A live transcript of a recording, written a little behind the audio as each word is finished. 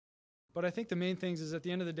But I think the main things is at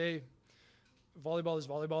the end of the day, volleyball is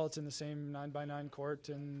volleyball. It's in the same 9x9 court,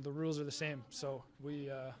 and the rules are the same. So we.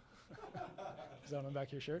 Is that on the back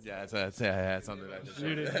of your shirt? Yeah, it's on the back of the shirt.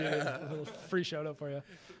 You did. A little free shout out for you.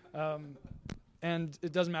 And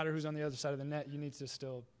it doesn't matter who's on the other side of the net. You need to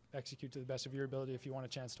still execute to the best of your ability if you want a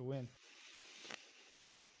chance to win.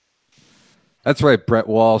 That's right, Brett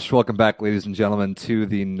Walsh. Welcome back, ladies and gentlemen, to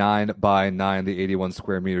the 9x9, the 81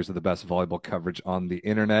 square meters of the best volleyball coverage on the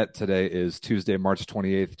internet. Today is Tuesday, March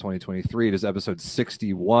 28th, 2023. It is episode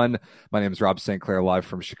 61. My name is Rob St. Clair, live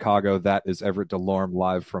from Chicago. That is Everett DeLorme,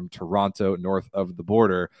 live from Toronto, north of the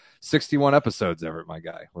border. 61 episodes, Everett, my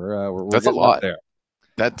guy. We're That's a lot. There.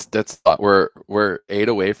 That's a lot. We're 8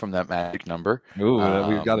 away from that magic number. Ooh,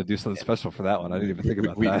 we've got to do something special for that one. I didn't even think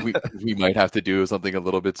about that. We might have to do something a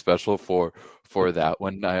little bit special for that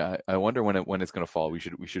one. I wonder when it's going to fall. We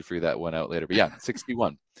should figure that one out later. But yeah,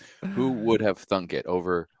 61. Who would have thunk it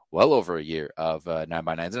well over a year of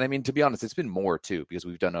 9x9s? And I mean, to be honest, it's been more too, because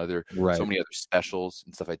we've done so many other specials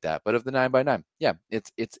and stuff like that. But of the 9x9, yeah,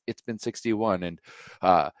 it's been 61. And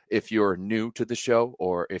if you're new to the show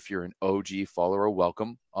or if you're an OG follower,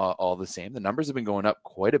 welcome. All the same, the numbers have been going up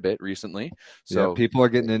quite a bit recently. So yeah, people are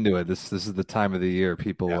getting into it. This is the time of the year.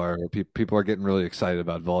 People are getting really excited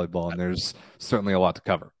about volleyball, and there's certainly a lot to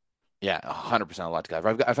cover. Yeah, 100% a lot to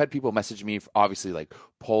cover. I've had people message me, obviously like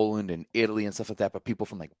Poland and Italy and stuff like that, but people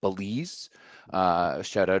from like Belize.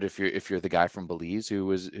 Shout out if you're the guy from Belize who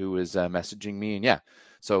was messaging me, and yeah,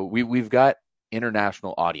 so we've got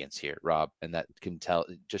international audience here, Rob, and that can tell.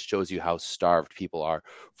 It just shows you how starved people are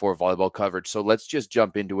for volleyball coverage. So let's just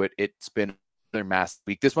jump into it. It's been another massive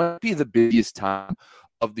week. This might be the busiest time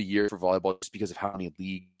of the year for volleyball, just because of how many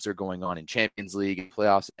leagues are going on in Champions League and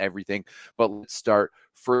playoffs and everything. But let's start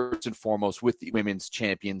first and foremost with the Women's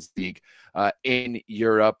Champions League in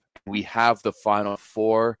Europe. We have the Final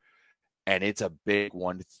Four, and it's a big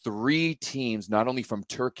one. 3 teams, not only from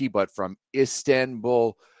Turkey, but from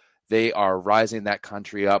Istanbul. They are rising that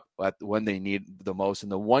country up when they need the most.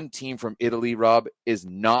 And the one team from Italy, Rob, is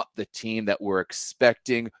not the team that we're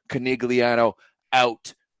expecting. Conegliano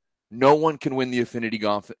out. No one can win the Affinity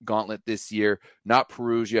Gauntlet this year. Not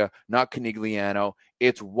Perugia, not Conegliano.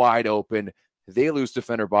 It's wide open. They lose to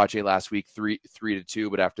Fenerbahce last week, 3-2.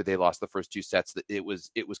 But after they lost the first 2 sets, it was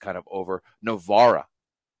kind of over. Novara,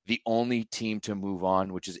 the only team to move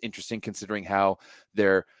on, which is interesting considering how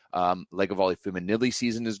their Lega Volley Femminile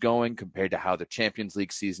season is going compared to how the Champions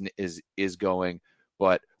League season is going.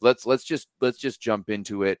 But let's just jump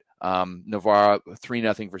into it. Novara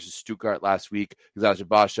 3-0 versus Stuttgart last week.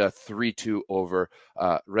 Fenerbahce 3-2 over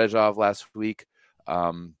Rezov last week.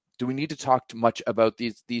 Do we need to talk much about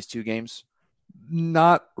these 2 games?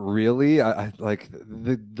 Not really. I like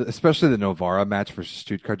especially the Novara match versus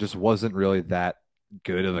Stuttgart just wasn't really that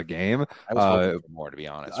good of a game. I was hoping for more, to be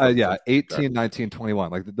honest. Yeah, 18, 19, 21.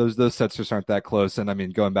 Like those sets just aren't that close. And I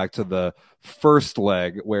mean, going back to the first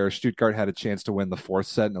leg where Stuttgart had a chance to win the 4th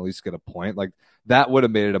set and at least get a point, like that would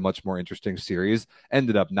have made it a much more interesting series.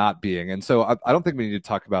 Ended up not being. And so I don't think we need to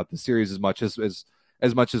talk about the series as much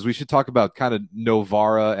as we should talk about kind of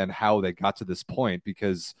Novara and how they got to this point,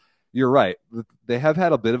 because you're right. They have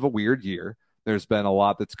had a bit of a weird year. There's been a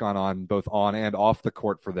lot that's gone on both on and off the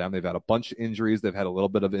court for them. They've had a bunch of injuries. They've had a little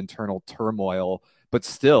bit of internal turmoil, but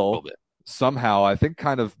still somehow, I think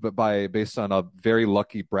kind of based on a very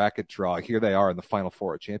lucky bracket draw, here they are in the Final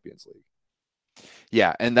Four of Champions League.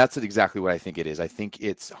 Yeah, and that's exactly what I think it is. I think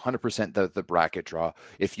it's 100% the bracket draw.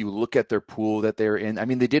 If you look at their pool that they're in, I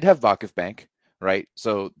mean, they did have Vakif Bank, right?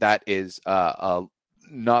 So that is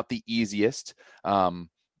not the easiest,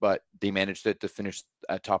 but they managed to finish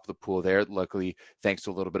at top of the pool there. Luckily, thanks to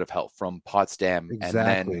a little bit of help from Potsdam. Exactly.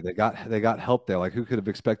 And then they got help there. Like, who could have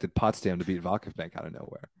expected Potsdam to beat Vakif Bank out of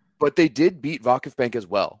nowhere? But they did beat Vakif Bank as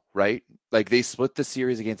well, right? Like they split the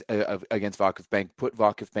series against Vakif Bank, put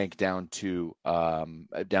Vakif Bank down to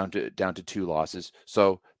 2 losses.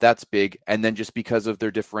 So that's big. And then just because of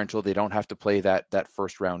their differential, they don't have to play that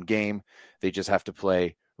first round game. They just have to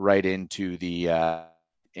play right into the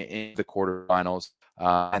quarterfinals.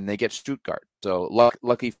 And they get Stuttgart. So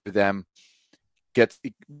lucky for them,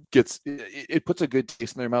 it puts a good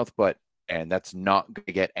taste in their mouth, and that's not going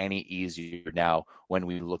to get any easier now when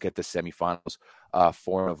we look at the semifinals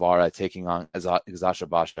for Novara taking on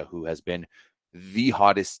Fenerbahce, who has been the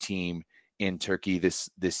hottest team in Turkey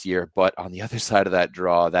this year. But on the other side of that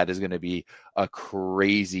draw, that is going to be a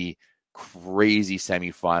crazy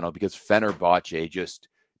semifinal, because Fenerbahce just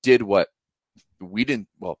did what you didn't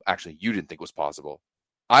think was possible.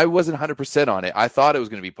 I wasn't 100% on it. I thought it was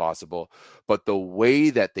going to be possible, but the way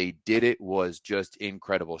that they did it was just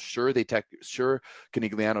incredible. Sure,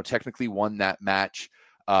 Conegliano technically won that match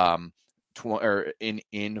in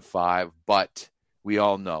 5, but we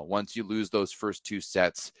all know once you lose those first 2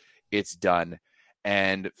 sets, it's done.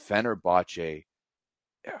 And Fenerbahce,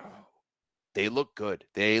 they look good.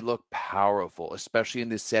 They look powerful, especially in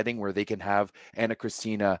this setting where they can have Anna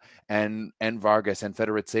Cristina and Vargas and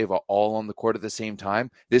Fedoritseva all on the court at the same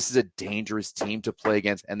time. This is a dangerous team to play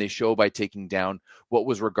against, and they show by taking down what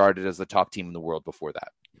was regarded as the top team in the world before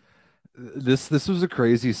that. This was a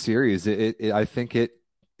crazy series. I think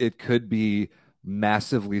it could be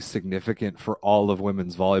massively significant for all of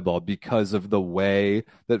women's volleyball because of the way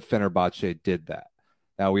that Fenerbahce did that.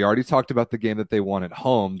 Now, we already talked about the game that they won at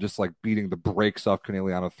home, just like beating the brakes off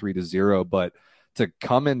Conegliano 3-0. But to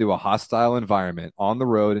come into a hostile environment on the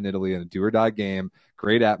road in Italy in a do-or-die game,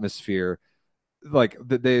 great atmosphere, like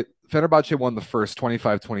Fenerbahce won the first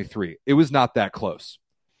 25-23. It was not that close.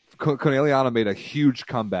 Conegliano made a huge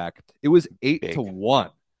comeback. It was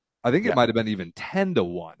 8-1. I think it might have been even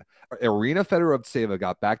 10-1. Irina Fedorovtseva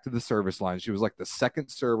got back to the service line. She was like the second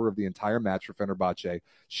server of the entire match for Fenerbahce.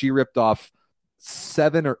 She ripped off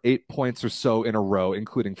 7 or 8 points or so in a row,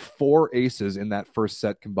 including 4 aces in that first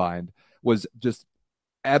set combined, was just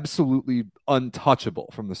absolutely untouchable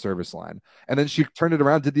from the service line. And then she turned it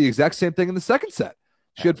around, did the exact same thing in the second set.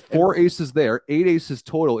 She had 4 aces there, 8 aces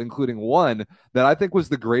total, including one that I think was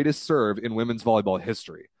the greatest serve in women's volleyball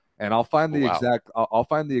history. And I'll find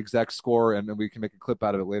the exact score, and we can make a clip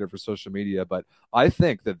out of it later for social media. But I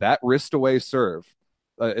think that wrist away serve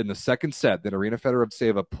in the second set that Irina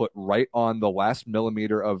Fedorovtseva put right on the last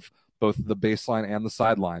millimeter of both the baseline and the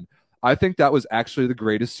sideline, I think that was actually the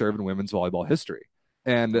greatest serve in women's volleyball history.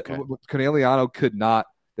 And Conegliano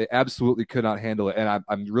they absolutely could not handle it. And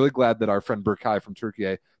I'm really glad that our friend Berkay from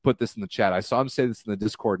Turkey put this in the chat. I saw him say this in the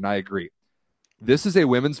Discord, and I agree. This is a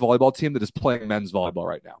women's volleyball team that is playing men's volleyball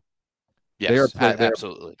right now. Yes,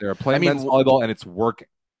 absolutely. They're playing men's volleyball, and it's working.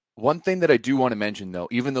 One thing that I do want to mention, though,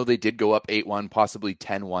 even though they did go up 8-1, possibly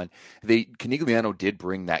 10-1, Conegliano did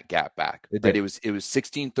bring that gap back. Right? It was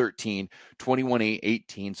 16-13,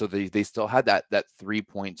 21-18, so they still had that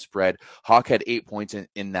 3-point spread. Hawk had 8 points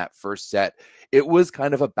in that first set. It was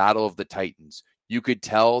kind of a battle of the Titans. You could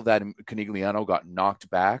tell that Conegliano got knocked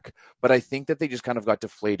back, but I think that they just kind of got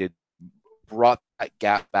deflated, brought that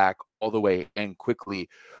gap back all the way and quickly.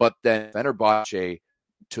 But then Fenerbahce,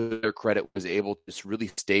 to their credit, was able to just really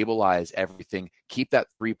stabilize everything, keep that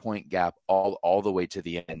 3-point gap all the way to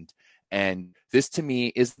the end. And this, to me,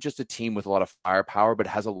 is just a team with a lot of firepower, but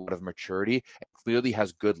has a lot of maturity and clearly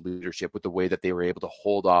has good leadership with the way that they were able to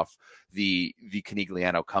hold off the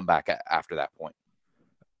Conegliano comeback after that point.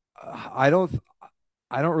 I don't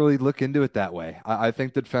really look into it that way. I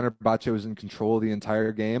think that Fenerbahce was in control of the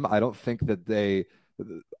entire game. I don't think that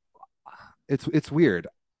it's weird.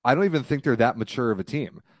 I don't even think they're that mature of a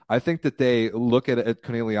team. I think that they look at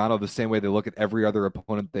Conegliano the same way they look at every other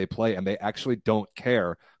opponent they play, and they actually don't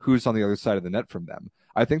care who's on the other side of the net from them.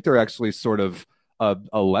 I think they're actually sort of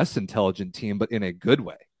a less intelligent team, but in a good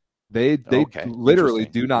way. They literally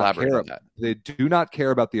do not care. They do not care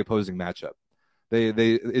about the opposing matchup.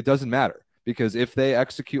 It doesn't matter, because if they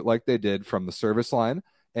execute like they did from the service line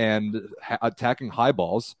and attacking high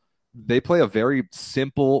balls, they play a very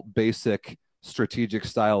simple, basic, strategic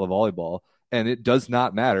style of volleyball, and it does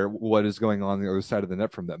not matter what is going on the other side of the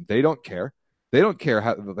net from them. They don't care. They don't care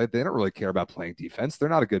they don't really care about playing defense. They're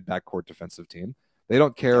not a good backcourt defensive team. They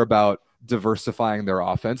don't care about diversifying their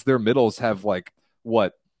offense. Their middles have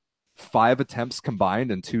 5 attempts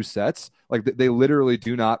combined in 2 sets. Like, they literally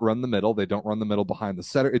do not run the middle. They don't run the middle behind the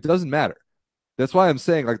setter. It doesn't matter. That's why I'm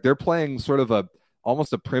saying, they're playing sort of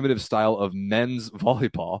almost a primitive style of men's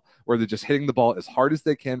volleyball, where they're just hitting the ball as hard as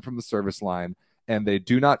they can from the service line, and they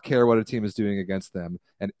do not care what a team is doing against them.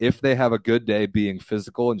 And if they have a good day being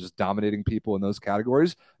physical and just dominating people in those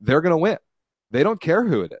categories, they're going to win. They don't care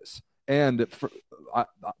who it is. And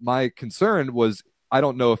my concern was, I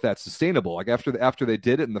don't know if that's sustainable. After they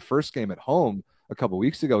did it in the first game at home a couple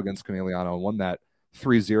weeks ago against Conegliano and won that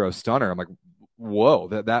 3-0 stunner, I'm like, whoa,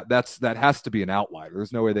 that has to be an outlier.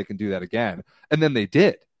 There's no way they can do that again. And then they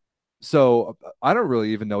did. So I don't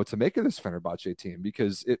really even know what to make of this Fenerbahce team,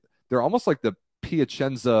 because they're almost like the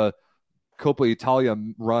Piacenza Coppa Italia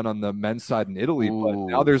run on the men's side in Italy, but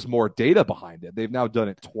now there's more data behind it. They've now done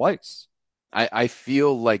it twice. I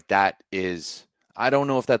feel like that is, I don't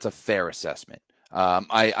know if that's a fair assessment.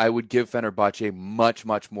 I would give Fenerbahce much,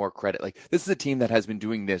 much more credit. Like, this is a team that has been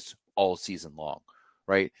doing this all season long.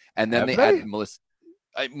 Right. And then added Melissa,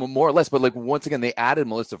 more or less. But once again, they added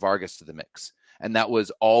Melissa Vargas to the mix. and that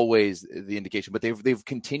was always the indication. But they've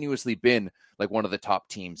continuously been like one of the top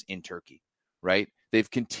teams in Turkey, right? They've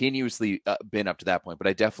continuously been up to that point. But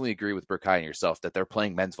I definitely agree with Berkay and yourself that they're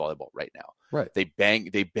playing men's volleyball right now. Right.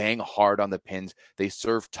 They bang hard on the pins. They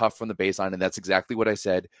serve tough from the baseline, and that's exactly what I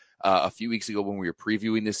said a few weeks ago when we were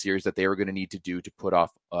previewing this series that they were going to need to do to put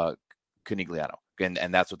off Conegliano,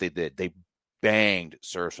 and that's what they did. They banged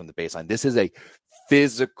serves from the baseline. This is a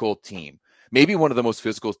physical team, maybe one of the most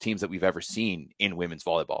physical teams that we've ever seen in women's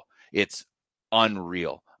volleyball. It's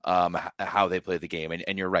unreal how they play the game,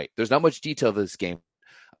 and you're right. There's not much detail to this game.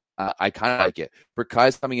 I kind of like it.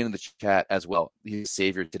 Berkay's coming into the chat as well. He's a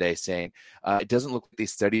savior today, saying it doesn't look like they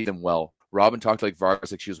studied them well. Robin talked like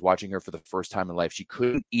Vargas, like she was watching her for the first time in life. She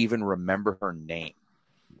couldn't even remember her name.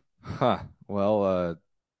 Well,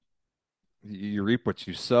 you reap what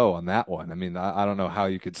you sow on that one. I mean, I don't know how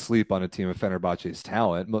you could sleep on a team of Fenerbahce's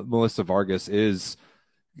talent. Melissa Vargas is,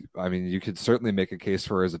 I mean, you could certainly make a case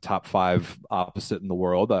for her as a top 5 opposite in the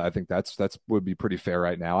world. I think that's would be pretty fair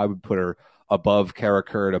right now. I would put her above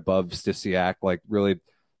Karakurt, above Stisiak, like really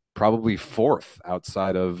probably 4th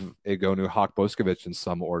outside of Egonu Hawk-Boskovic in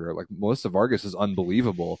some order. Like Melissa Vargas is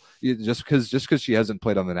unbelievable. Just because she hasn't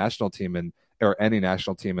played on the national team or any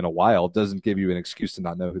national team in a while doesn't give you an excuse to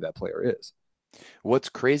not know who that player is. What's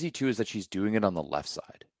crazy too is that she's doing it on the left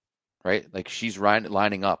side, right? Like she's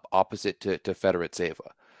lining up opposite to Fedorovtseva,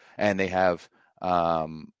 and they have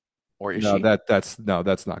or is she?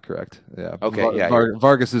 That's not correct. Yeah. Okay.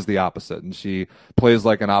 Vargas is the opposite, and she plays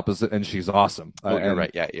like an opposite, and she's awesome. You're right.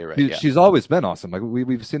 Yeah, you're right. She's always been awesome. Like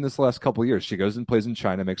we've seen this the last couple of years. She goes and plays in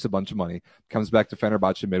China, makes a bunch of money, comes back to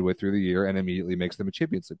Fenerbahce midway through the year, and immediately makes them a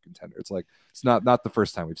Champions League contender. It's like it's not the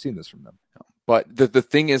first time we've seen this from them. But the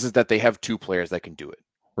thing is that they have 2 players that can do it,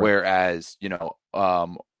 right. Whereas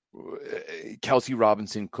Kelsey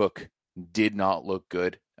Robinson Cook did not look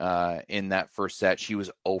good in that first set. She was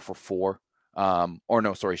 0 for 4.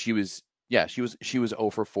 She was 0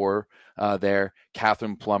 for 4 there.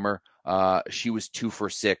 Catherine Plummer, she was 2 for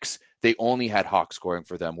 6. They only had Hawk scoring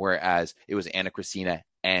for them, whereas it was Anna Kristina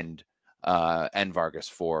and Vargas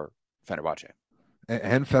for Fenerbahce.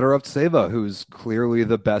 And Fedorovtseva, who's clearly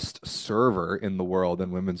the best server in the world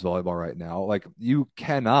in women's volleyball right now. Like you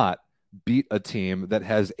cannot beat a team that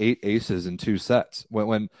has 8 aces in 2 sets.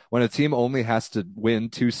 When a team only has to win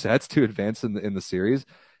 2 sets to advance in the series,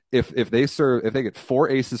 if they get 4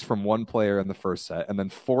 aces from one player in the first set and then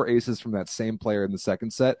 4 aces from that same player in the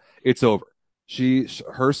second set, it's over.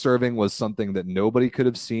 Her serving was something that nobody could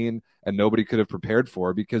have seen and nobody could have prepared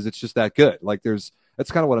for because it's just that good. Like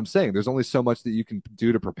that's kind of what I'm saying. There's only so much that you can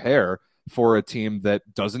do to prepare for a team that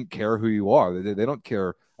doesn't care who you are. They don't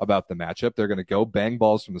care about the matchup. They're going to go bang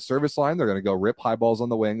balls from the service line. They're going to go rip high balls on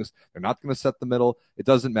the wings. They're not going to set the middle. It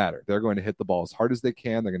doesn't matter. They're going to hit the ball as hard as they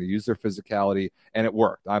can. They're going to use their physicality, and it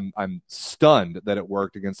worked. I'm stunned that it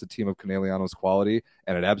worked against a team of Conegliano's quality,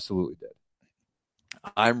 and it absolutely did.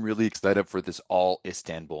 I'm really excited for this all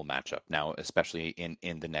Istanbul matchup now, especially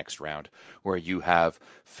in the next round, where you have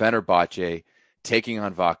Fenerbahce taking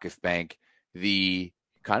on Vakif Bank,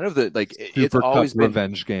 it's always been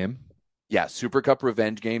revenge game. Yeah, Super Cup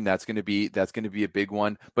revenge game. That's going to be a big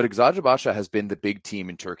one. But Eczacıbaşı has been the big team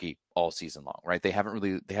in Turkey all season long, right? They haven't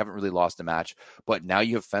really lost a match. But now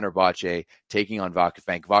you have Fenerbahce taking on Vakif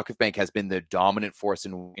Bank. Vakif Bank has been the dominant force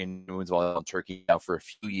in women's volleyball in Turkey now for a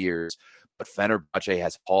few years. But Fenerbahce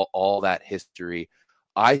has all that history.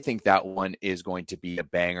 I think that one is going to be a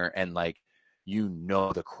banger, and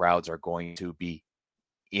the crowds are going to be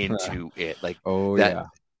into it. Yeah.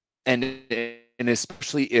 And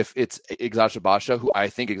especially if it's Eczacıbaşı, who I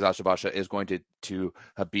think Eczacıbaşı is going to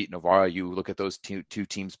beat Novara. You look at those two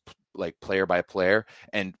teams like player by player,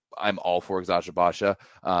 and I'm all for Eczacıbaşı.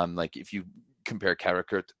 If you compare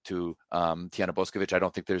Karakurt to Tiana Boskovic, I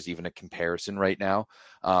don't think there's even a comparison right now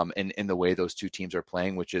in the way those two teams are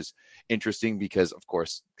playing, which is interesting because, of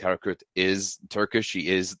course, Karakurt is Turkish. She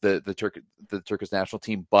is the Turkish national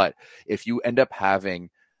team. But if you end up having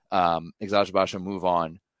Eczacıbaşı move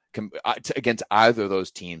on against either of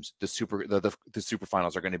those teams, the super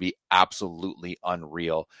finals are going to be absolutely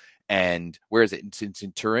unreal. And where is it? It's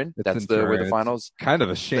in Turin. That's where the finals. It's kind of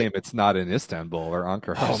a shame it's not in Istanbul or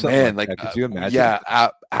Ankara. Oh man, could you imagine? Yeah,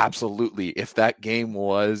 absolutely. If that game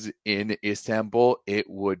was in Istanbul, it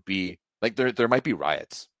would be there might be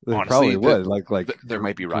riots. There honestly, probably would. There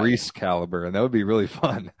might be riots. Greece caliber, and that would be really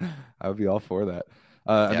fun. I would be all for that.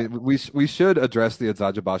 I mean, we should address the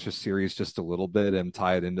Eczacıbaşı series just a little bit and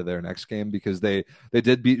tie it into their next game because they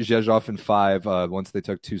did beat Rzeszów in 5. Once they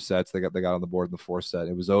took 2 sets, they got on the board in the 4th set.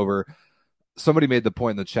 It was over. Somebody made the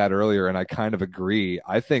point in the chat earlier, and I kind of agree.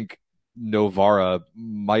 I think Novara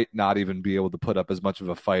might not even be able to put up as much of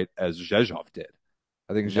a fight as Zhezhov did.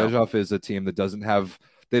 I think No. Zhezhov is a team that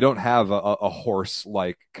they don't have a horse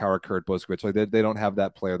like Karakurt Boskovic. Like they don't have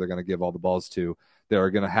that player they're going to give all the balls to. They're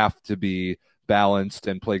going to have to be balanced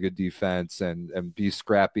and play good defense and be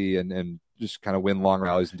scrappy and just kind of win long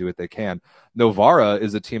rallies and do what they can. Novara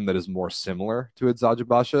is a team that is more similar to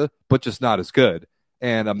Eczacıbaşı, but just not as good.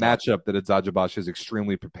 And a matchup that Eczacıbaşı is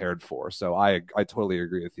extremely prepared for. So I totally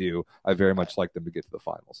agree with you. I very much like them to get to the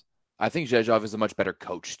finals. I think Zhezhov is a much better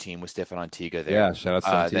coach team with Stefan Antiga there. Yeah, shout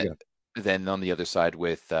out to Antiga. Than on the other side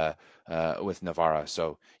with Navarra.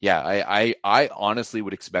 So yeah, I honestly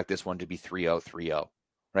would expect this one to be 3-0, 3-0,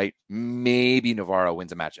 right? Maybe Navarra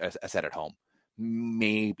wins a set at home.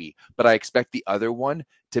 Maybe. But I expect the other one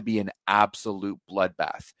to be an absolute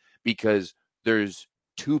bloodbath because there's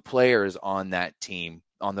two players on that team,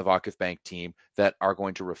 on the Vakifbank team, that are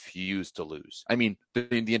going to refuse to lose. I mean,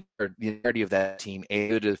 the entirety of that team,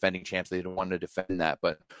 the defending champs, they don't want to defend that.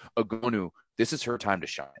 But Agonu, this is her time to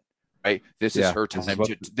shine. Right. This is her time.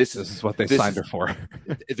 This is what they signed her for.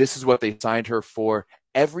 This is what they signed her for.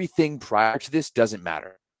 Everything prior to this doesn't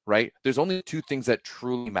matter. Right. There's only two things that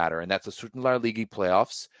truly matter, and that's the Süttenlar Ligi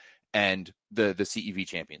playoffs and the CEV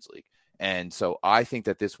Champions League. And so I think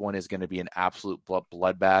that this one is going to be an absolute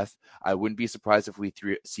bloodbath. I wouldn't be surprised if we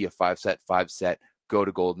see a five set go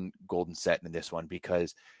to golden set in this one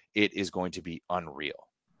because it is going to be unreal.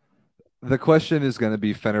 The question is going to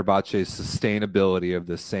be Fenerbahce's sustainability of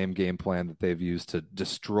the same game plan that they've used to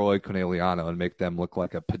destroy Conegliano and make them look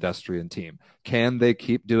like a pedestrian team. Can they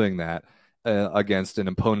keep doing that against an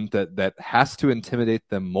opponent that has to intimidate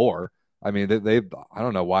them more? I mean, I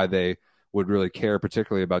don't know why they would really care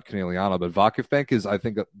particularly about Conegliano, but Vakifbank is, I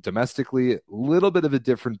think, domestically a little bit of a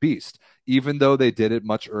different beast. Even though they did it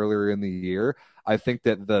much earlier in the year, I think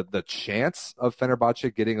that the chance of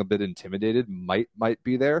Fenerbahce getting a bit intimidated might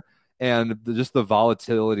be there. And just the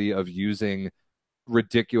volatility of using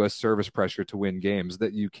ridiculous service pressure to win games,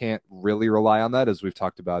 that you can't really rely on that, as we've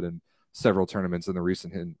talked about in several tournaments in the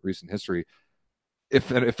recent history. If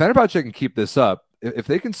Fenerbahce can keep this up, if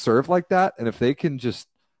they can serve like that, and if they can just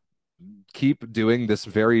keep doing this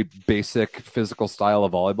very basic physical style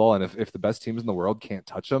of volleyball, and if the best teams in the world can't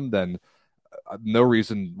touch them, then no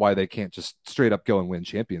reason why they can't just straight up go and win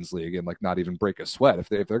Champions League and like not even break a sweat. If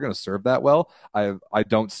they're going to serve that well, I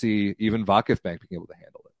don't see even Vakifbank being able to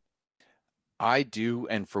handle it. I do,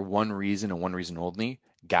 and for one reason and one reason only,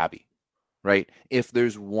 Gabby. Right? If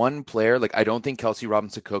there's one player, like I don't think Kelsey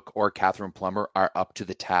Robinson-Cook or Catherine Plummer are up to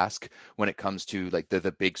the task when it comes to like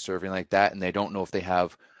the big serving like that, and they don't know if they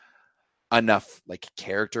have enough like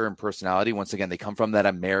character and personality. Once again, they come from that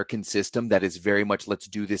American system that is very much let's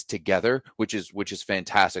do this together, which is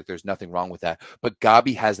fantastic. There's nothing wrong with that. But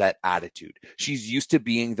Gabi has that attitude. She's used to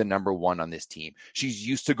being the number one on this team. She's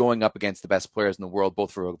used to going up against the best players in the world,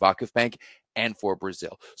 both for Vakifbank and for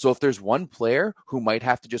Brazil. So if there's one player who might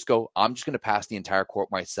have to just go, I'm just going to pass the entire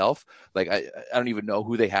court myself. Like I don't even know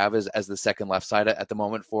who they have as the second left side at the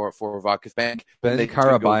moment for Vakifbank. Ben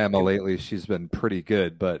Karabayama lately, she's been pretty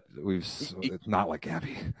good, but it's not like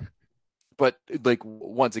Gabby. But like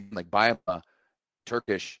once again, like Bayama,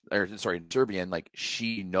 Serbian, like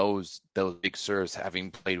she knows those big serves,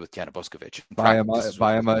 having played with Tijana Boskovic.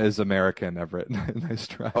 Bayama is American, Everett. Nice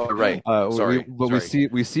try. Oh, right. Sorry.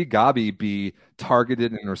 We see Gabi be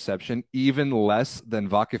targeted in reception even less than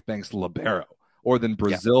Vakifbank's libero or than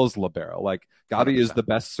Brazil's libero. Like Gabi 100%. is the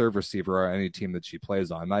best serve receiver on any team that she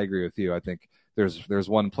plays on. And I agree with you. I think there's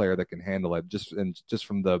one player that can handle it just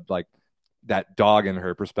from the like that dog in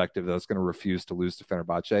her perspective that's going to refuse to lose to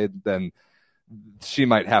Fenerbahce. Then she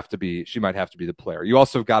might have to be the player. You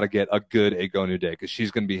also got to get a good Egonu day because she's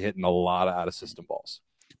going to be hitting a lot of out of system balls.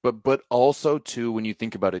 But also too, when you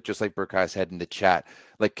think about it, just like Burkai said in the chat,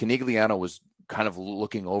 like Conegliano was kind of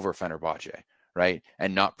looking over Fenerbahce, right,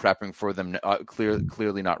 and not prepping for them,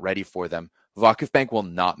 clearly not ready for them. Vakifbank will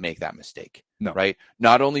not make that mistake. No. Right.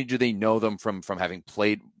 Not only do they know them from having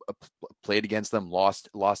played against them, lost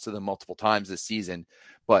to them multiple times this season,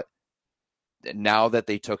 but now that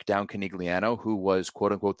they took down Conegliano, who was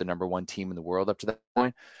quote unquote the number one team in the world up to that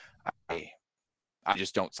point, I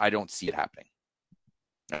just don't see it happening.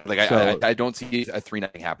 Like I don't see a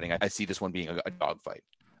 3-0 happening. I see this one being a dogfight.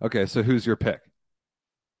 Okay, so who's your pick?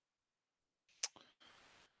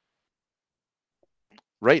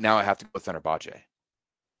 Right now, I have to go with Fenerbahce.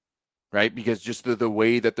 Right, because just the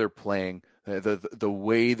way that they're playing, the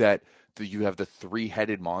way that you have the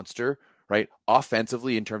three-headed monster. Right,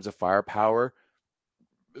 offensively in terms of firepower,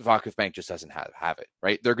 Vakif just doesn't have it,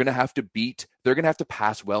 right? They're going to have to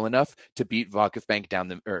pass well enough to beat Vakif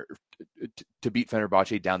to beat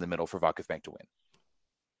Fenerbahce down the middle for Vakif to win.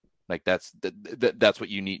 Like that's what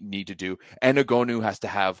you need to do. And Agonu has to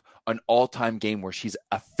have an all-time game where she's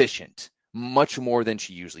efficient, much more than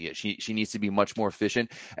she usually is. She needs to be much more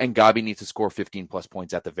efficient, and Gabi needs to score 15 plus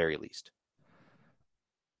points at the very least.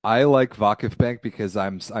 I like Vakif because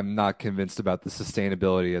I'm not convinced about the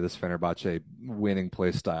sustainability of this Fenerbahce winning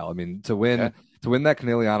play style. I mean, to win that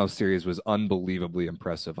Conegliano series was unbelievably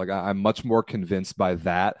impressive. Like I'm much more convinced by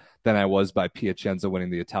that than I was by Piacenza winning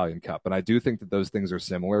the Italian Cup. And I do think that those things are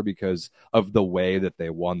similar because of the way that they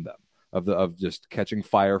won them, of just catching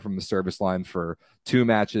fire from the service line for 2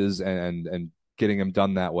 matches and getting him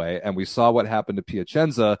done that way. And we saw what happened to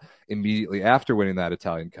Piacenza immediately after winning that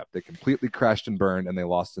Italian Cup. They completely crashed and burned, and they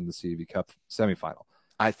lost in the CEV Cup semifinal.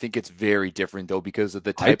 I think it's very different, though, because of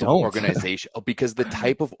the type of organization. Because the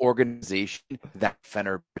type of organization that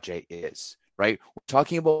Fenerbahce is, right? We're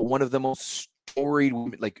talking about one of the most storied,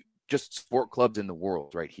 like, just sport clubs in the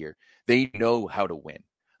world right here. They know how to win.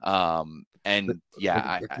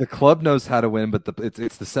 The club knows how to win, but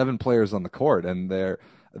it's the 7 players on the court, and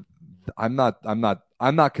I'm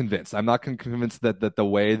not convinced. I'm not convinced that the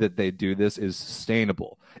way that they do this is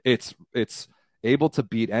sustainable. It's able to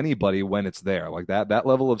beat anybody when it's there. Like that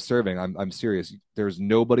level of serving, I'm serious. There's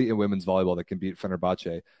nobody in women's volleyball that can beat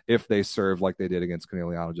Fenerbahce if they serve like they did against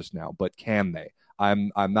Conegliano just now. But can they?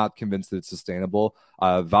 I'm not convinced that it's sustainable.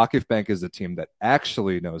 Vakif is a team that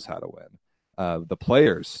actually knows how to win. The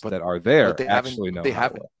players that are there actually know how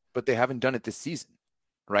to win. But they haven't done it this season.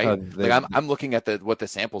 Right, I'm looking at what the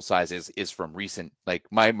sample size is from recent. Like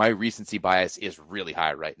my recency bias is really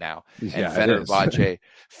high right now, and Fenerbahce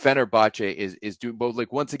is doing both.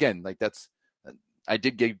 Like once again, like that's I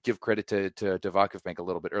did give credit to Vakif a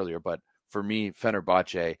little bit earlier, but for me,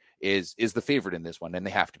 Fenerbahce is the favorite in this one, and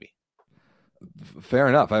they have to be. Fair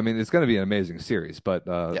enough. I mean, it's going to be an amazing series, but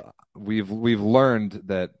we've learned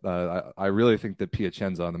that I really think that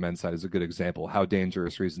Piacenza on the men's side is a good example how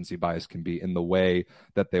dangerous recency bias can be in the way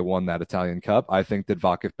that they won that Italian Cup. I think that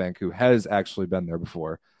Vakif who has actually been there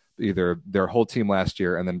before, either their whole team last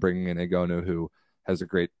year and then bringing in Agonu, who has a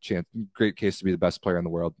great case to be the best player in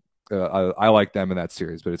the world. I like them in that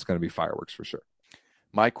series, but it's going to be fireworks for sure.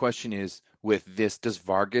 My question is, with this, does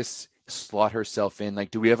Vargas slot herself in?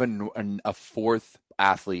 Like, do we have a fourth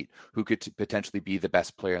athlete who could potentially be the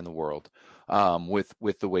best player in the world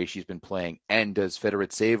with the way she's been playing? And does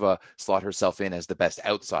Fedorovtseva slot herself in as the best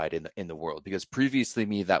outside in the world? Because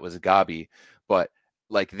previously that was Gabi, but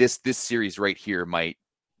like this series right here might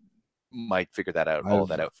figure that out, all of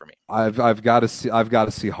that out for me. I've got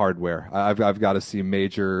to see hardware. I've got to see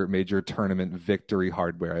major tournament victory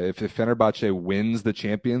hardware. If Fenerbahce wins the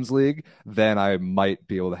Champions League, then I might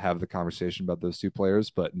be able to have the conversation about those 2 players,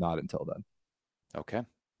 but not until then. Okay.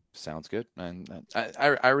 Sounds good. And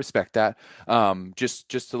I respect that.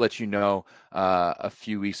 Just to let you know, a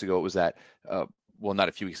few weeks ago, it was that, not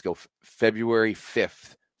a few weeks ago, February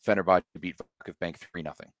 5th, Fenerbahce beat Vakif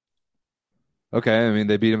 3-0. Okay, I mean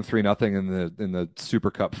they beat him 3-0 in the Super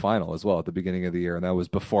Cup final as well at the beginning of the year, and that was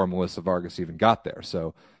before Melissa Vargas even got there.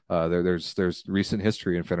 So there's recent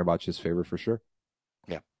history in Fenerbahce's favor for sure.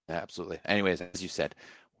 Yeah, absolutely. Anyways, as you said,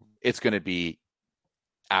 it's going to be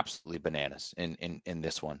absolutely bananas in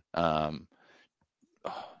this one.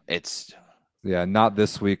 It's not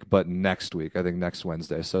this week, but next week. I think next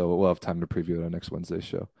Wednesday. So we'll have time to preview it on next Wednesday's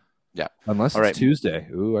show. Yeah, unless it's Tuesday.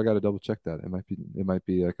 Ooh, I got to double check that. It might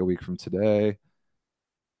be like a week from today.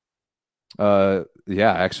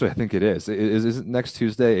 Actually, I think it is. Is it next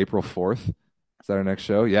Tuesday, April 4th? Is that our next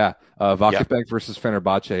show? Yeah. Vakif versus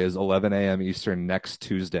Fenerbahce is 11 a.m. Eastern next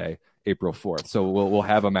Tuesday, April 4th. So we'll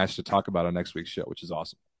have a match to talk about on next week's show, which is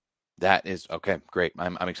awesome. That is okay. Great.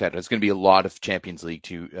 I'm excited. It's going to be a lot of Champions League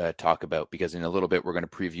to talk about, because in a little bit, we're going to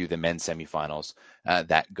preview the men's semifinals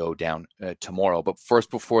that go down tomorrow. But first,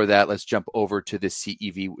 before that, let's jump over to the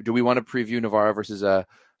CEV. Do we want to preview Navarra versus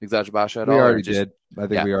Eczacıbaşı at all? We already did. I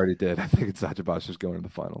think we already did. I think Eczacıbaşı is going to the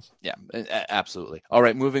finals. Yeah, absolutely. All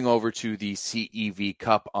right, moving over to the CEV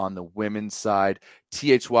Cup on the women's side.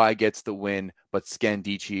 THY gets the win, but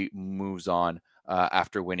Scandicci moves on.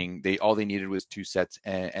 After winning, all they needed was 2 sets,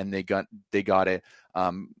 and they got it.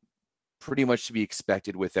 Pretty much to be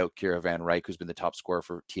expected without Kira Van Rijk, who's been the top scorer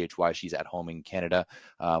for THY. She's at home in Canada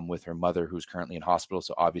with her mother, who's currently in hospital.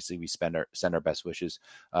 So obviously we send our best wishes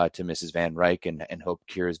to Mrs. Van Rijk and hope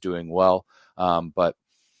Kira's doing well. But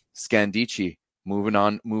Scandicci moving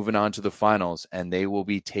on to the finals, and they will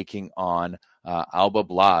be taking on Alba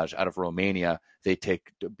Blaj out of Romania. They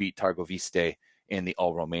beat Targoviste in the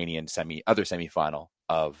all-Romanian semifinal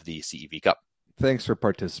of the CEV Cup. Thanks for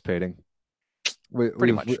participating.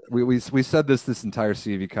 Pretty much. We said this entire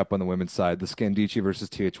CEV Cup on the women's side. The Scandici versus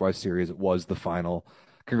THY series was the final.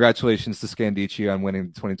 Congratulations to Scandici on winning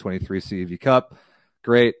the 2023 CEV Cup.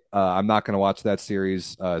 Great. I'm not going to watch that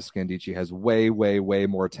series. Scandici has way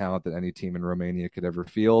more talent than any team in Romania could ever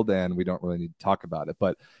field, and we don't really need to talk about it.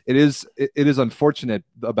 But it is unfortunate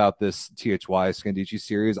about this THY Scandici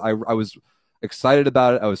series. I was excited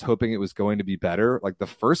about it. I was hoping it was going to be better. Like the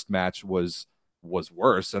first match was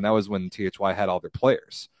worse, and that was when THY had all their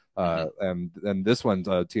players. And this one,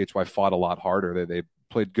 THY fought a lot harder. They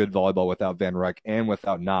played good volleyball without Van Rijk and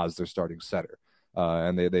without Naz, their starting setter.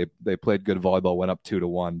 And they played good volleyball, went up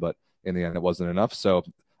 2-1, but in the end it wasn't enough. So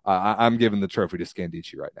I'm giving the trophy to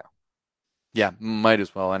Scandici right now. Yeah, might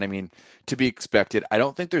as well. And I mean, to be expected. I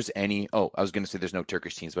don't think there's any. Oh, I was going to say there's no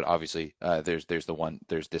Turkish teams, but obviously there's this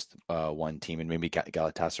one team, and maybe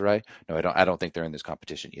Galatasaray. No, I don't think they're in this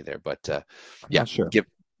competition either. But yeah, sure.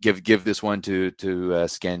 Give this one to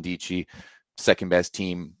Scandici, second best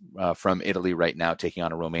team from Italy right now, taking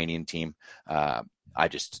on a Romanian team. I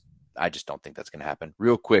just don't think that's going to happen.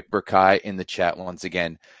 Real quick, Burkai in the chat once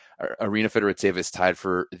again. Arina Fedoritseva is tied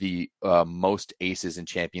for the most aces in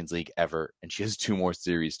Champions League ever, and she has 2 more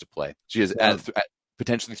series to play. She has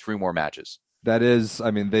potentially 3 more matches. That is,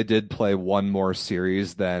 I mean, they did play 1 more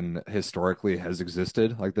series than historically has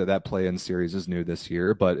existed. Like that play-in series is new this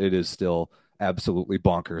year, but it is still absolutely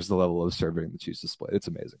bonkers, the level of serving that she's displayed. It's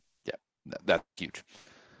amazing. Yeah, that's huge.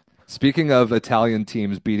 Speaking of Italian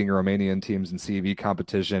teams beating Romanian teams in CEV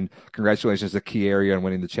competition, congratulations to Chieri on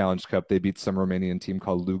winning the Challenge Cup. They beat some Romanian team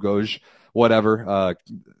called Lugoj. Whatever.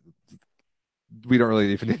 We don't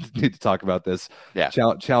really even need to talk about this. Yeah.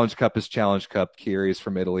 Challenge Cup is Challenge Cup. Chieri is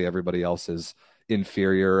from Italy. Everybody else is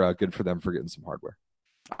inferior. Good for them for getting some hardware.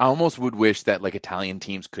 I almost would wish that like Italian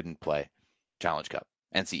teams couldn't play Challenge Cup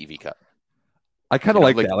and CEV Cup. I kind of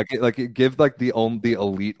like that. Like give like the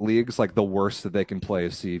elite leagues like the worst that they can play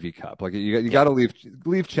is CEV Cup. Like you got to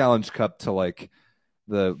leave Challenge Cup to like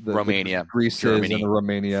the Romania, Greece, Germany, and the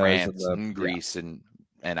Romania, France, and Greece, and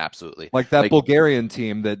absolutely like that Bulgarian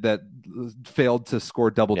team that failed to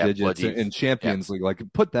score double digits in Champions League. Like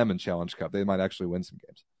put them in Challenge Cup. They might actually win some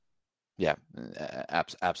games. Yeah,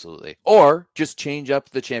 absolutely. Or just change up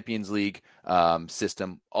the Champions League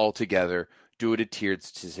system altogether. Do it a tiered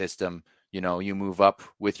system. You know, you move up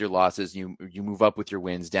with your losses, you move up with your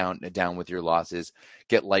wins, down with your losses,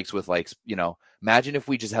 get likes with likes. You know, imagine if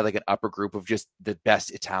we just had like an upper group of just the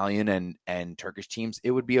best Italian and Turkish teams.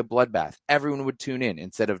 It would be a bloodbath. Everyone would tune in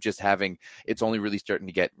instead of just having it's only really starting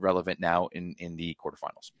to get relevant now in the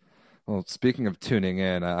quarterfinals. Well, speaking of tuning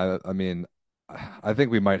in, I mean, I think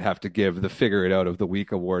we might have to give the Figure It Out of the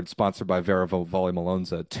Week award sponsored by Vera Volley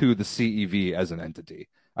Malonza to the CEV as an entity.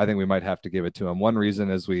 I think we might have to give it to them. One reason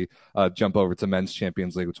as we jump over to Men's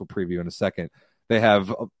Champions League, which we'll preview in a second, they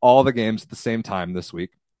have all the games at the same time this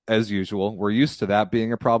week, as usual. We're used to that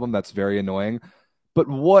being a problem. That's very annoying. But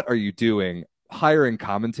what are you doing hiring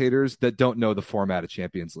commentators that don't know the format of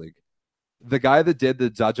Champions League? The guy that did the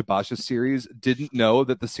Zajabasha series didn't know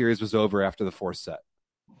that the series was over after the 4th set.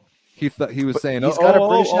 He thought he was saying, he's got a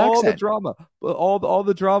British accent. All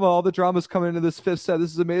the drama's coming into this 5th set. This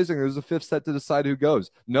is amazing. There's a 5th set to decide who goes.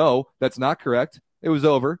 No, that's not correct. It was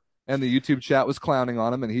over, and the YouTube chat was clowning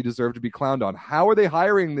on him, and he deserved to be clowned on. How are they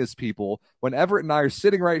hiring this people when Everett and I are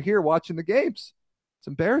sitting right here watching the games? It's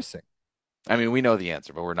embarrassing. I mean, we know the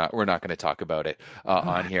answer, but we're not going to talk about it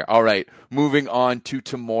on here. All right, moving on to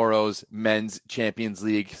tomorrow's Men's Champions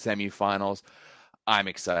League semifinals. I'm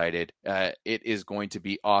excited. It is going to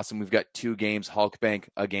be awesome. We've got 2 games, Halkbank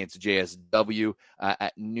against JSW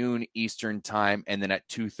at noon Eastern time. And then at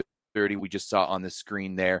 2:30, we just saw on the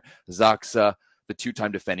screen there, Zaksa, the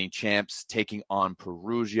 2-time defending champs, taking on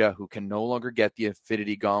Perugia, who can no longer get the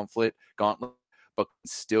Affinity Gauntlet, but can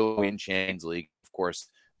still win Champions League. Of course,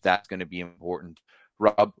 that's going to be important.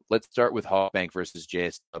 Rob, let's start with Halkbank versus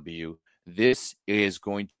JSW. This is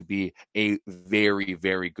going to be a very,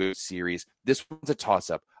 very good series. This one's a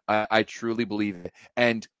toss-up. I truly believe it.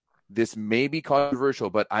 And this may be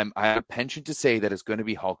controversial, but I have a penchant to say that it's going to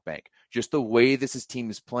be Halkbank. Just the way this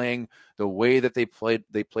team is playing, the way that they played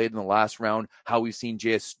in the last round, how we've seen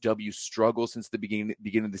JSW struggle since the beginning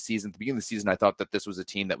of the season. At the beginning of the season, I thought that this was a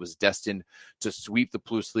team that was destined to sweep the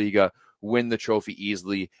Plus Liga, win the trophy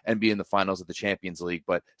easily, and be in the finals of the Champions League.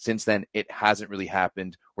 But since then, it hasn't really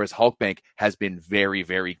happened, whereas Halkbank has been very,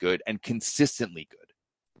 very good and consistently good.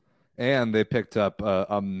 And they picked up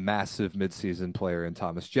a massive midseason player in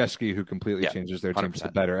Thomas Jeschke, who completely changes their team for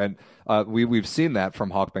the better. And we've seen that from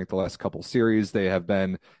Hawkbank the last couple series. They have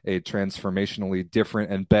been a transformationally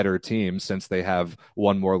different and better team since they have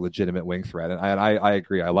one more legitimate wing threat. And I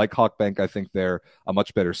agree. I like Hawkbank. I think they're a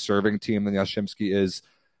much better serving team than Yashimski is.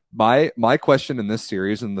 My question in this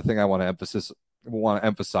series, and the thing I want to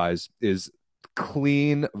emphasize, is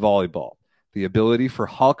clean volleyball. The ability for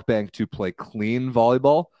Hawkbank to play clean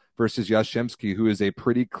volleyball versus Yashemski, who is a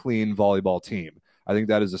pretty clean volleyball team. I think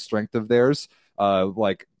that is a strength of theirs.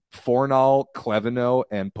 Like Fornal, Kleveno,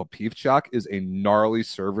 and Popivchak is a gnarly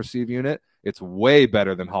serve-receive unit. It's way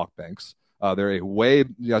better than Hawkbank's.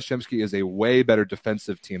 Yashemski is a way better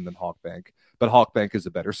defensive team than Hawkbank, but Hawkbank is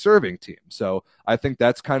a better serving team. So I think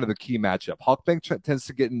that's kind of the key matchup. Hawkbank tends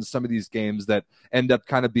to get into some of these games that end up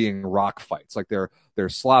kind of being rock fights. Like they're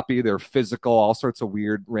sloppy, they're physical, all sorts of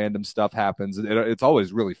weird random stuff happens. It's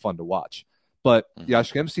always really fun to watch. But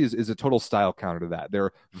Yashemski is a total style counter to that.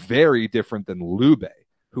 They're very different than Lube,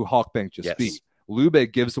 who Hawkbank just beat.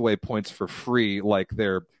 Lube gives away points for free like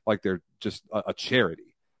they're just a charity.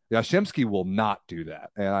 Yashemski will not do that.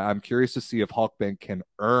 And I'm curious to see if Hawkbank can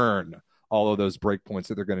earn all of those break points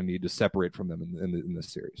that they're going to need to separate from them in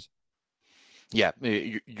this series. Yeah,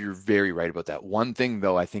 you're very right about that. One thing,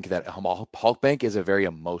 though, I think that Hawkbank is a very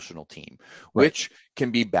emotional team, which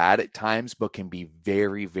can be bad at times, but can be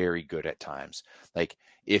very, very good at times. Like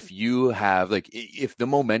if you have, if the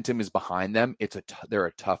momentum is behind them, they're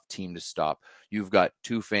a tough team to stop. You've got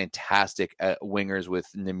two fantastic wingers with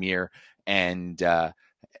Namir and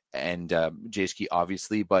Jayski,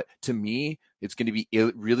 obviously, but to me, it's going to be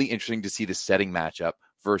really interesting to see the setting matchup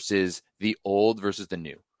versus the old versus the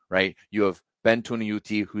new, right? You have Ben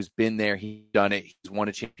Tunayuti, who's been there, he's done it, he's won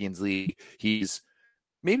a Champions League, he's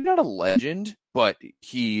maybe not a legend, but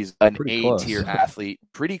he's an A-tier athlete,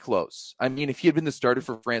 pretty close. I mean, if he had been the starter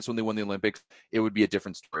for France when they won the Olympics, it would be a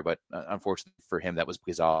different story, but unfortunately for him, that was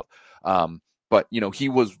Guizal. But, he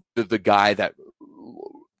was the guy that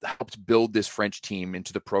helped build this French team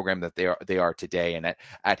into the program that they are today. And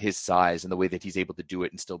at his size and the way that he's able to do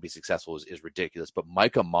it and still be successful is ridiculous. But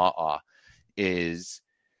Micah Ma'a is,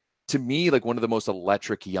 to me, like one of the most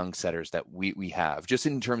electric young setters that we have, just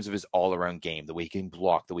in terms of his all-around game, the way he can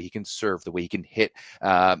block, the way he can serve, the way he can hit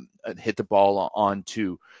the ball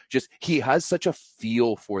onto. Just he has such a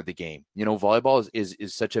feel for the game. Volleyball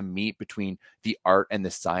is such a meet between the art and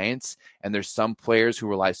the science, and there's some players who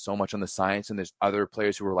rely so much on the science, and there's other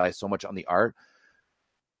players who rely so much on the art.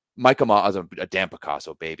 Micah Ma is a damn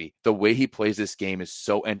Picasso, baby. The way he plays this game is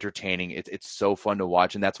so entertaining. It's so fun to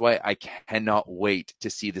watch. And that's why I cannot wait to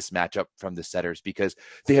see this matchup from the setters, because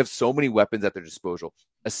they have so many weapons at their disposal,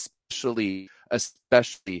 especially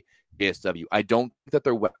JSW. I don't think that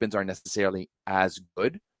their weapons are necessarily as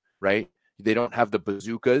good, right? They don't have the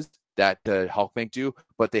bazookas that Hawkbank do,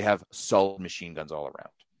 but they have solid machine guns all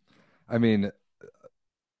around. I mean,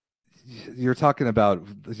 you're talking about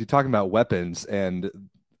weapons, and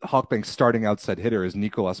Hawkbank's starting outside hitter is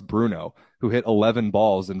Nicolas Bruno, who hit 11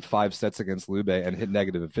 balls in 5 sets against Lube and hit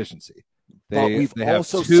negative efficiency. They have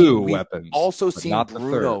two weapons. We've also seen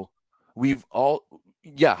Bruno. We've all,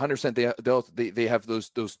 100%. They have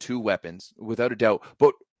those two weapons without a doubt.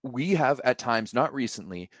 But we have at times, not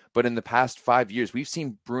recently, but in the past 5 years, we've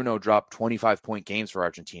seen Bruno drop 25-point games for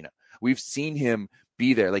Argentina. We've seen him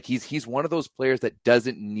be there. Like he's one of those players that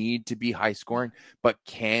doesn't need to be high scoring, but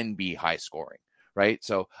can be high scoring. Right.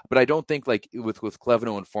 So, but I don't think like with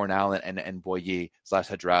Kleveno and Fornal and Boyer /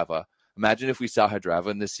 Hadrava, imagine if we saw Hadrava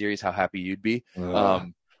in this series, how happy you'd be. They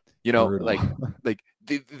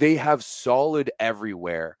have solid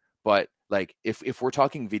everywhere. But like if we're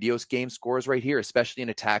talking video game scores right here, especially in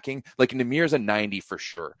attacking, like Namir's a 90 for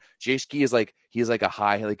sure. Jayski is he's like a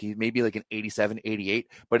high, like he's maybe like an 87,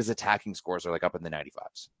 88, but his attacking scores are like up in the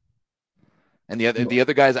 95s. And the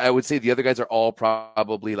other guys, I would say the other guys are all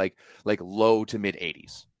probably like low to mid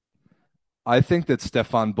 80s. I think that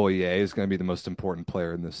Stefan Boyer is going to be the most important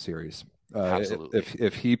player in this series. Absolutely.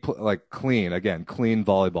 If he clean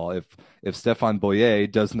volleyball, if Stefan Boyer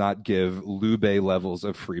does not give Lube levels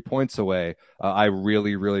of free points away, I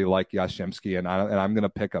really, really like Yashemski, and I'm going to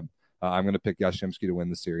pick him. I'm going to pick Yashemski to win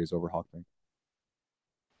the series over Hawkbank.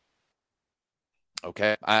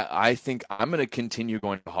 Okay, I think I'm going to continue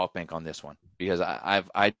going to Hawkbank on this one, because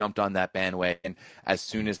I jumped on that bandwagon as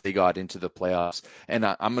soon as they got into the playoffs, and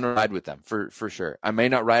I'm going to ride with them for sure. I may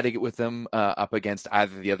not ride it with them up against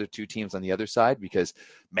either of the other two teams on the other side, because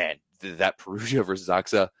man, that Perugia versus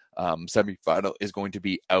Axa semifinal is going to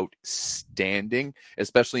be outstanding,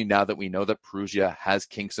 especially now that we know that Perugia has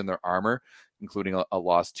kinks in their armor, including a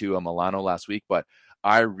loss to Milano last week. But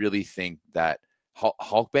I really think that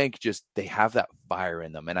Halkbank they have that fire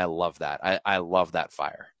in them, and I love that. I love that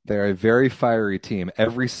fire. They're a very fiery team.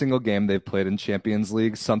 Every single game they've played in Champions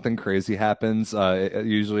League, something crazy happens. It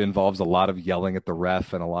usually involves a lot of yelling at the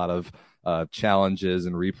ref and a lot of challenges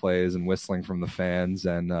and replays and whistling from the fans.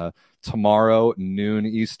 And tomorrow, noon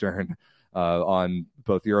Eastern, on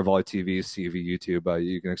both Eurovolley TV, CV, YouTube,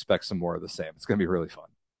 you can expect some more of the same. It's going to be really fun.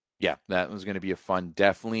 Yeah, that was going to be a fun.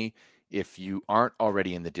 Definitely, if you aren't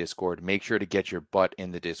already in the Discord, make sure to get your butt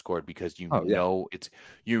in the Discord, because know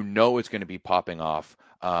it's going to be popping off.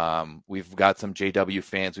 We've got some JW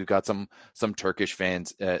fans, we've got some Turkish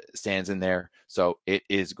fans stands in there, so it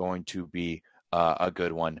is going to be a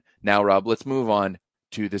good one. Now, Rob, let's move on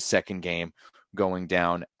to the second game, going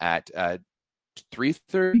down at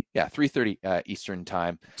 3:30. Yeah, 3:30 Eastern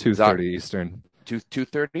time. 2:30 Eastern.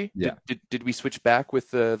 2:30. Yeah. Did we switch back with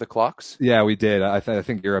the clocks? Yeah, we did. I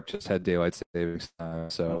think Europe just had daylight savings time.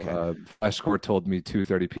 So Flash Score told me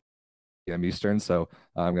 2:30 p.m. Eastern. So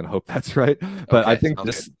I'm gonna hope that's right. But I think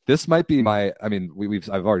this might be my. I mean,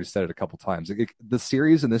 I've already said it a couple times. The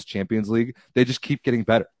series in this Champions League, they just keep getting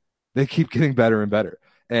better. They keep getting better and better.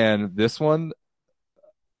 And this one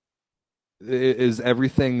is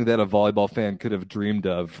everything that a volleyball fan could have dreamed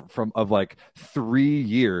of like 3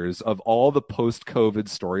 years of all the post-COVID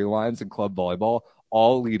storylines in club volleyball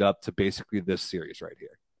all lead up to basically this series right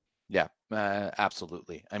here. Yeah,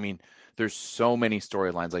 absolutely. I mean, there's so many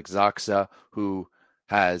storylines, like Zaksa, who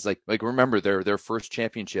has like remember their first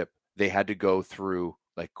championship, they had to go through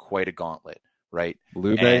like quite a gauntlet, right?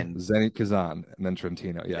 Lube, Zenit Kazan, and then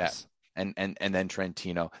Trentino. Yes. Yeah. And then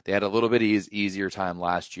Trentino. They had a little bit easier time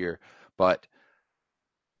last year. But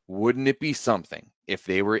wouldn't it be something if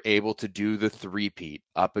they were able to do the three-peat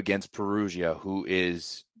up against Perugia, who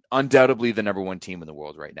is undoubtedly the number one team in the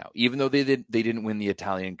world right now? Even though they didn't win the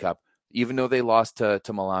Italian Cup, even though they lost to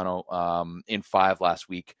Milano in 5 last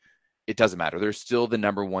week, it doesn't matter. They're still the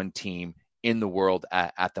number one team in the world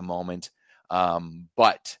at the moment.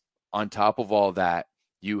 But on top of all that,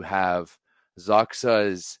 you have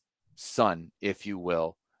Zaksa's son, if you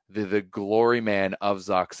will, the glory man of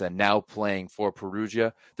Zaksa, now playing for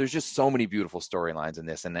Perugia. There's just so many beautiful storylines in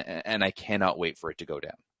this, and I cannot wait for it to go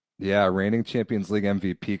down. Yeah, reigning Champions League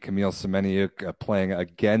MVP Kamil Semeniuk playing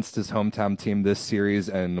against his hometown team this series,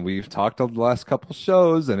 and we've talked on the last couple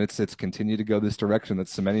shows, and it's continued to go this direction, that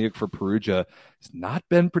Semeniuk for Perugia has not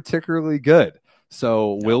been particularly good.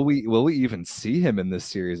 So will we even see him in this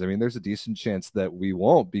series? I mean, there's a decent chance that we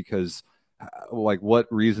won't, because like,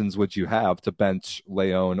 what reasons would you have to bench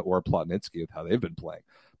Leon or Plotnitsky with how they've been playing?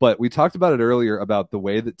 But we talked about it earlier about the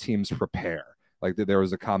way that teams prepare. Like, there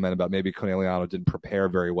was a comment about maybe Conegliano didn't prepare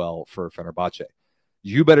very well for Fenerbahce.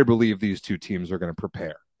 You better believe these two teams are going to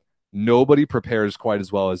prepare. Nobody prepares quite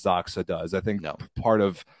as well as Zaksa does. I think part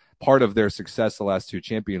of their success the last two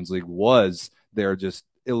Champions League was their just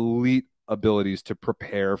elite abilities to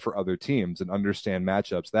prepare for other teams and understand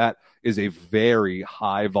matchups. That is a very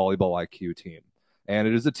high volleyball IQ team, and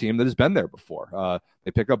it is a team that has been there before.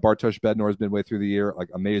 They pick up Bartosz Bednor's midway through the year, like,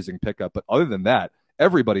 amazing pickup. But other than that,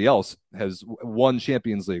 everybody else has won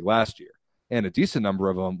Champions League last year, and a decent number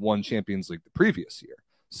of them won Champions League the previous year.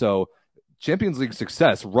 So Champions League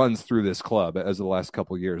success runs through this club as of the last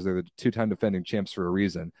couple of years. They're the two-time defending champs for a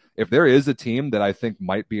reason. If there is a team that I think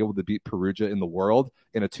might be able to beat Perugia in the world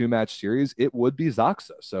in a two-match series, it would be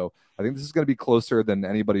Zaksa. So I think this is going to be closer than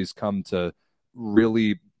anybody's come to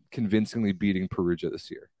really convincingly beating Perugia this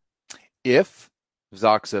year. If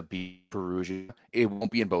Zaksa beat Perugia, it won't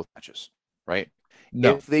be in both matches, right?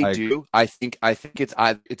 No, if they do, I think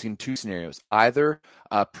it's in two scenarios. Either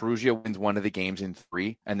Perugia wins one of the games in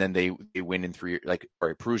 3, and then they win in 3. Like,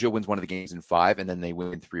 sorry, Perugia wins one of the games in 5, and then they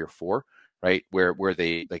win in 3 or 4. Right, where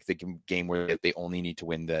they, like, the game where they only need to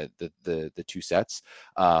win the 2 sets.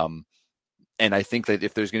 And I think that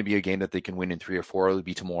if there's going to be a game that they can win in 3 or 4, it'll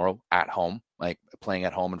be tomorrow at home, like playing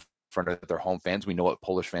at home in front of their home fans. We know what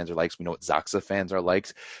Polish fans are like. We know what Zaksa fans are like.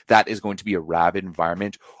 That is going to be a rabid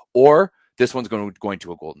environment. Or this one's going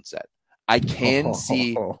to a golden set. I can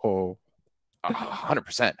see 100%.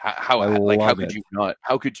 How could you not?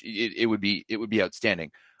 How could you, it would be outstanding.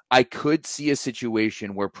 I could see a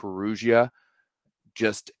situation where Perugia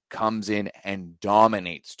just comes in and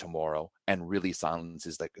dominates tomorrow and really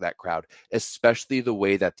silences that crowd, especially the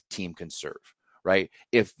way that the team can serve. Right?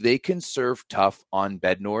 If they can serve tough on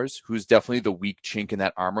Bednors, who's definitely the weak chink in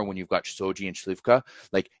that armor when you've got Soji and Shlivka,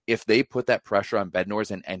 like, if they put that pressure on Bednors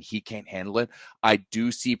and he can't handle it, I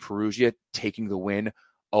do see Perugia taking the win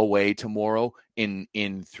away tomorrow in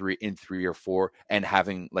 3 or 4 and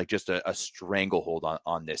having, like, just a stranglehold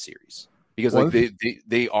on this series. because like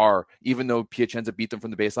they are, even though Piacenza beat them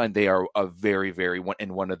from the baseline, they are a very, very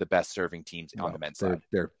one of the best serving teams on the men's side.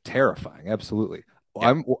 They're terrifying. Absolutely.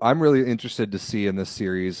 Yeah. I'm really interested to see in this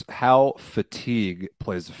series how fatigue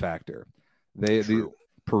plays a factor.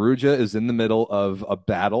 Perugia is in the middle of a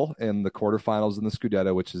battle in the quarterfinals in the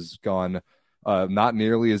Scudetto, which has gone not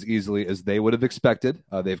nearly as easily as they would have expected.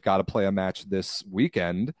 They've got to play a match this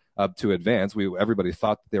weekend to advance. Everybody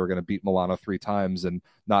thought they were going to beat Milano 3 times and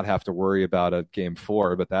not have to worry about a game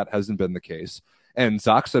 4, but that hasn't been the case. And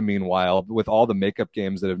Zaxa, meanwhile, with all the makeup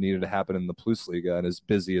games that have needed to happen in the Plusliga, and as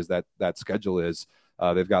busy as that schedule is,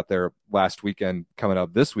 they've got their last weekend coming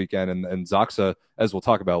up this weekend, and Zaxa, as we'll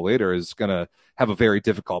talk about later, is going to have a very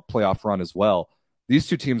difficult playoff run as well. These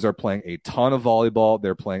two teams are playing a ton of volleyball.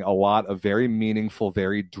 They're playing a lot of very meaningful,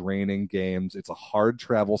 very draining games. It's a hard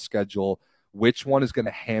travel schedule. Which one is going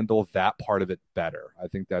to handle that part of it better? I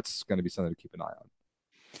think that's going to be something to keep an eye on.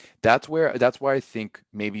 That's why I think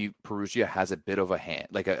maybe Perugia has a bit of a hand,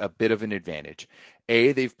 like a bit of an advantage.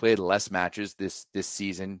 They've played less matches this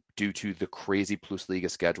season due to the crazy Plusliga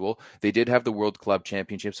schedule. They did have the World Club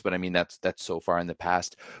Championships, but I mean that's so far in the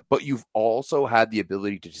past. But you've also had the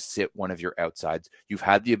ability to sit one of your outsides. You've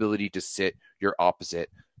had the ability to sit your opposite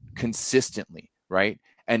consistently, right?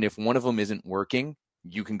 And if one of them isn't working,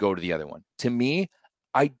 you can go to the other one. To me,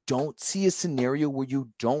 I don't see a scenario where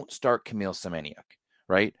you don't start Kamil Semeniuk.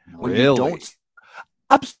 Right? When really? You don't,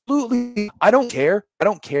 absolutely. I don't care. I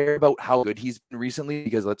don't care about how good he's been recently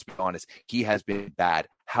because let's be honest, he has been bad.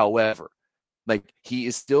 However, like he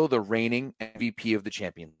is still the reigning MVP of the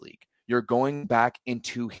Champions League. You're going back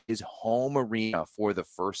into his home arena for the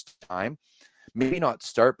first time. Maybe not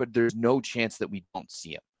start, but there's no chance that we don't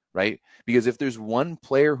see him, right? Because if there's one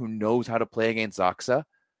player who knows how to play against Zaxa,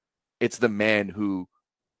 it's the man who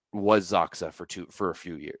was Zaxa for a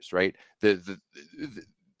few years, right?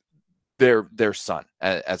 Their son,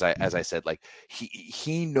 as I said, like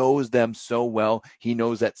he knows them so well. He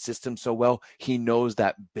knows that system so well. He knows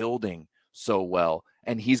that building so well,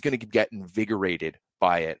 and he's going to get invigorated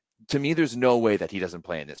by it. To me, there's no way that he doesn't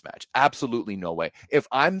play in this match. Absolutely no way. If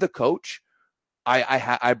I'm the coach,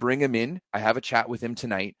 I bring him in. I have a chat with him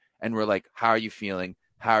tonight, and we're like, "How are you feeling?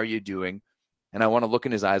 How are you doing?" And I want to look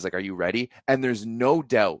in his eyes like, are you ready? And there's no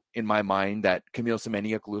doubt in my mind that Kamil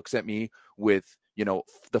Semeniuk looks at me with,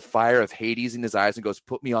 the fire of Hades in his eyes and goes,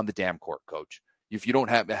 put me on the damn court, coach. If you don't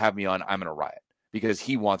have me on, I'm going to riot because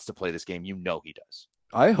he wants to play this game. He does.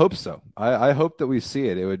 I hope so. I hope that we see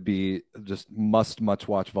it. It would be just much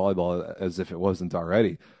watch volleyball as if it wasn't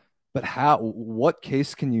already. But what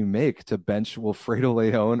case can you make to bench Wilfredo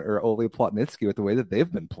Leon or Ole Plotnitsky with the way that they've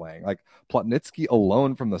been playing? Like Plotnitsky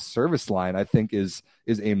alone from the service line, I think is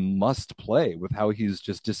a must play with how he's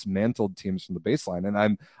just dismantled teams from the baseline.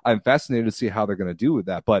 And I'm fascinated to see how they're going to do with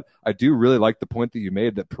that. But I do really like the point that you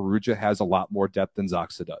made that Perugia has a lot more depth than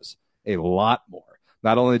Zaxa does. A lot more.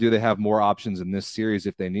 Not only do they have more options in this series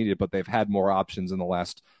if they need it, but they've had more options in the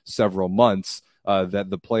last several months. That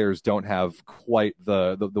the players don't have quite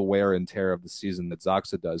the wear and tear of the season that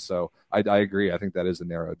Zaxa does. So I agree. I think that is a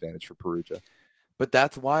narrow advantage for Perugia. But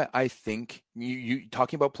that's why I think you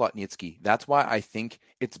talking about Plotnitsky, that's why I think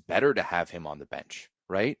it's better to have him on the bench,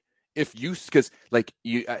 right? Because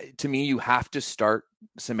to me, you have to start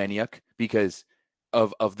Semeniuk because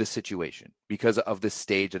of the situation, because of the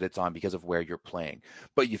stage that it's on, because of where you're playing.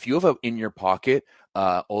 But if you have in your pocket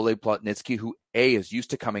Ole Plotnitsky, who is used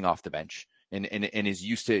to coming off the bench, and is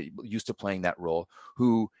used to playing that role,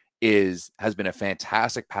 who has been a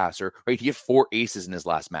fantastic passer, right? He had 4 aces in his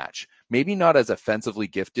last match. Maybe not as offensively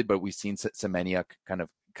gifted, but we've seen Semeniuk kind of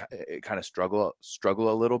struggle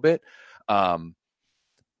a little bit.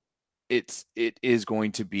 It is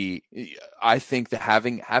going to be, I think that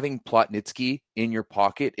having Plotnitsky in your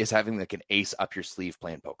pocket is having like an ace up your sleeve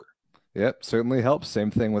playing poker. Yep, certainly helps.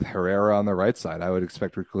 Same thing with Herrera on the right side. I would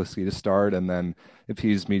expect Rikliski to start, and then if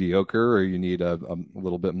he's mediocre or you need a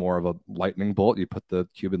little bit more of a lightning bolt, you put the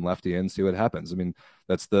Cuban lefty in, see what happens. I mean,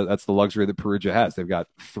 that's the luxury that Perugia has. They've got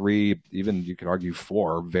 3, even you could argue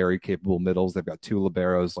 4 very capable middles. They've got 2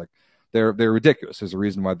 liberos. Like they're ridiculous. There's a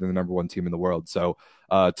reason why they're the number 1 team in the world. So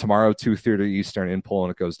tomorrow, 2:30 Eastern in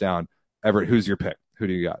Poland, it goes down. Everett, who's your pick? Who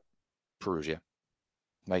do you got? Perugia.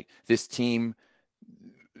 Like this team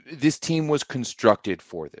was constructed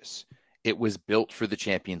for this. It was built for the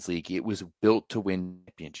Champions League. It was built to win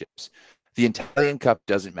championships. The Italian Cup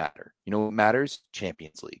doesn't matter. You know what matters?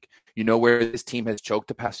 Champions League. You know where this team has choked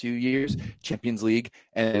the past few years? Champions League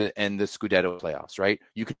and the Scudetto playoffs, right?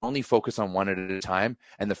 You can only focus on one at a time,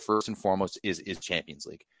 and the first and foremost is Champions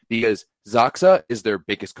League. because Zaxa is their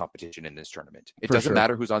biggest competition in this tournament. It For doesn't sure.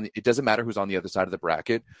 matter who's on the other side of the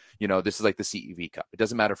bracket. You know, this is like the CEV Cup. It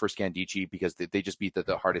doesn't matter for Scandici because they just beat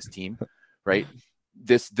the hardest team, right?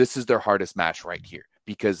 This is their hardest match right here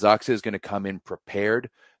because Zaxa is going to come in prepared.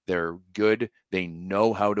 They're good. They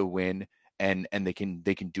know how to win, and they can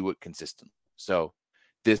do it consistently. So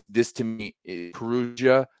this to me,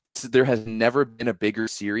 Perugia. There has never been a bigger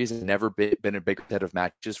series and never been a bigger set of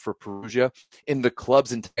matches for Perugia in the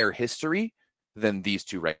club's entire history than these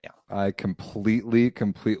two right now. I completely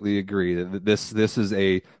agree. This is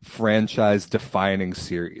a franchise defining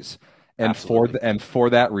series. And for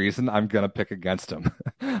that reason, I'm gonna pick against him.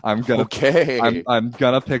 I'm gonna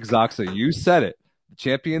pick Zaxa. You said it. The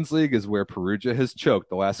Champions League is where Perugia has choked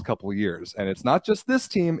the last couple of years, and it's not just this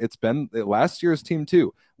team. It's been last year's team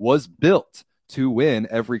too. Was built to win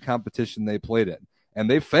every competition they played in, and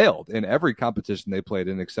they failed in every competition they played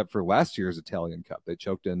in except for last year's Italian Cup. They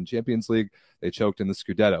choked in Champions League. They choked in the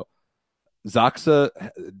Scudetto. Zaxa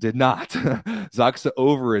did not. Zaxa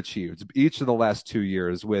overachieved each of the last 2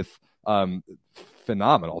 years with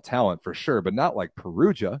phenomenal talent for sure, but not like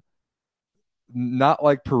Perugia.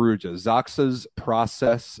 Zaxa's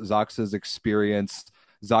process, Zaxa's experience,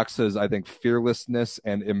 Zaxa's, I think, fearlessness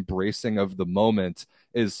and embracing of the moment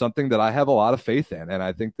is something that I have a lot of faith in. And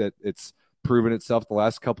I think that it's proven itself the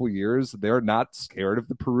last couple of years. They're not scared of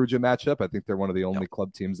the Perugia matchup. I think they're one of the only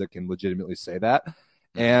club teams that can legitimately say that.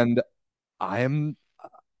 And I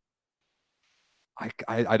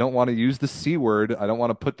don't want to use the C word. I don't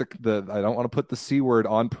want to put the C word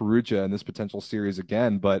on Perugia in this potential series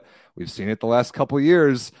again, but we've seen it the last couple of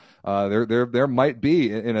years. There might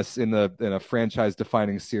be in a franchise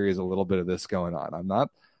defining series a little bit of this going on.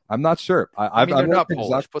 I'm not sure. I mean, they're not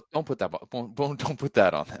Polish, but don't put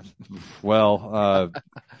that on them. Well,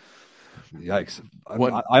 yikes.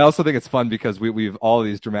 I also think it's fun because we've all of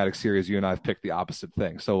these dramatic series, you and I have picked the opposite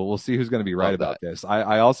thing. So we'll see who's going to be right about this.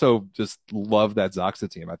 I also just love that Zaxa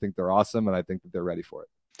team. I think they're awesome, and I think that they're ready for it.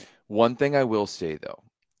 One thing I will say, though,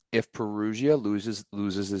 if Perugia loses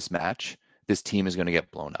this match, this team is going to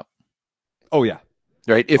get blown up. Oh, yeah.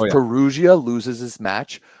 Right? If Perugia loses this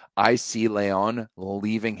match, I see Leon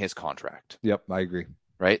leaving his contract. Yep, I agree.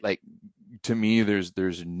 Right? Like, to me,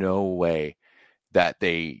 there's no way that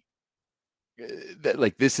they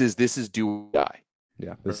like this is do or die.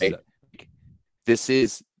 Yeah, this is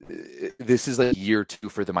it. This is like year 2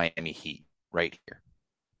 for the Miami Heat right here.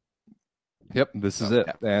 Yep, this is it,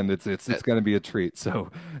 and it's going to be a treat.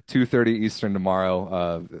 So 2:30 Eastern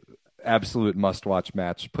tomorrow, absolute must-watch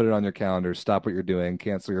match. Put it on your calendar. Stop what you're doing.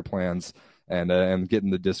 Cancel your plans, and get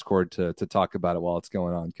in the Discord to talk about it while it's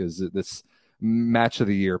going on, because this match of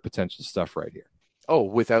the year potential stuff right here. Oh,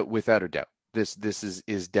 without a doubt. This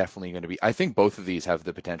is definitely going to be. I think both of these have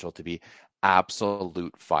the potential to be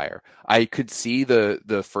absolute fire. I could see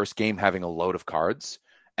the first game having a load of cards,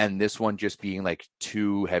 and this one just being like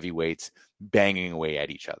two heavyweights banging away at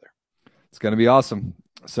each other. It's going to be awesome.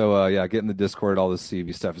 So get in the Discord. All this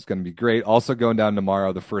CV stuff is going to be great. Also going down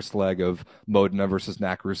tomorrow, the first leg of Modena versus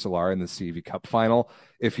NAC Russellare in the CV Cup final.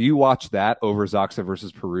 If you watch that over Zaxa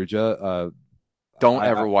versus Perugia, don't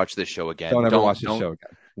ever watch this show again. Don't ever watch this show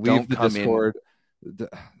again. Leave the Discord.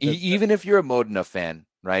 Even if you're a Modena fan,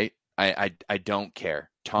 right? I don't care.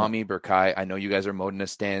 Tommy, Berkay, I know you guys are Modena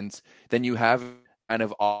stands. Then you have kind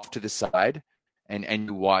of off to the side and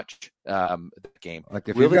you watch the game. Like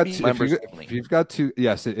if you've got two,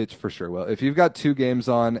 yes, it's for sure. Well, if you've got two games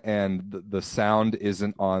on and the sound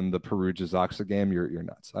isn't on the Perugia Zaxa game, you're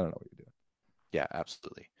nuts. I don't know what you're doing. Yeah,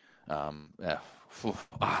 absolutely.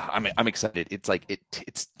 I'm excited. It's like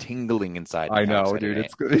it's tingling inside. I know, dude.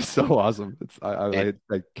 It's gonna be so awesome. I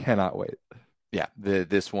cannot wait. Yeah,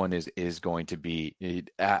 this one is going to be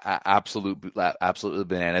absolutely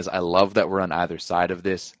bananas. I love that we're on either side of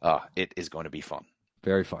this. It is going to be fun.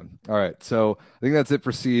 Very fun. All right, so I think that's it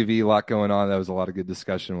for CEV. A lot going on. That was a lot of good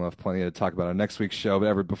discussion. We'll have plenty to talk about on next week's show. But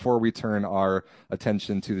Everett, before we turn our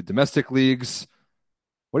attention to the domestic leagues,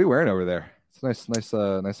 what are you wearing over there? It's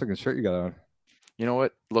a nice looking shirt you got on. You know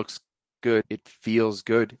what? Looks good. It feels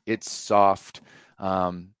good. It's soft.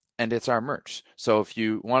 And it's our merch. So if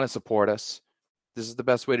you want to support us, this is the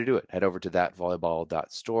best way to do it. Head over to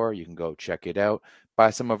thatvolleyball.store. You can go check it out, buy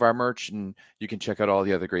some of our merch, and you can check out all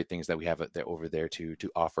the other great things that we have over there to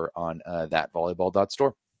offer on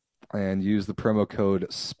thatvolleyball.store. And use the promo code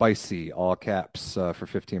SPICY, all caps, for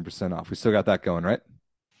 15% off. We still got that going, right?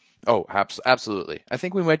 Oh, absolutely. I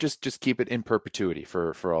think we might just keep it in perpetuity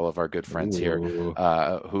for all of our good friends here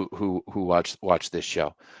who watch this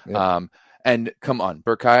show. Yep. And come on,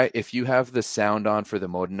 Berkay, if you have the sound on for the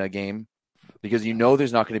Modena game, because you know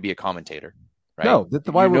there's not going to be a commentator, right?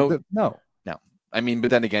 No, why would no? No. I mean,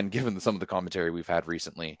 but then again, given some of the commentary we've had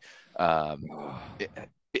recently,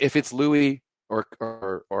 if it's Louis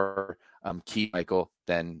or Keith Michael,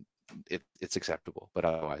 then it's acceptable. But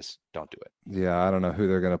otherwise, don't do it. Yeah, I don't know who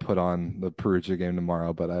they're going to put on the Perugia game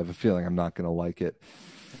tomorrow, but I have a feeling I'm not going to like it.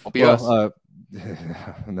 Won't be us.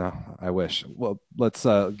 No, I wish. Well, let's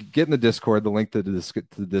get in the Discord. The link to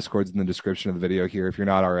the Discord's in the description of the video here. If you're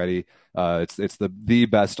not already, it's the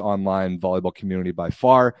best online volleyball community by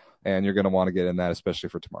far, and you're going to want to get in that, especially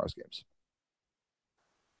for tomorrow's games.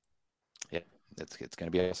 Yeah, it's going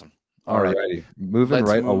to be awesome. All righty, moving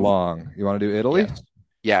along. You want to do Italy? Yes.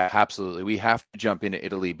 Yeah, absolutely. We have to jump into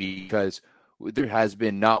Italy because there has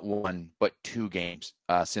been not one but two games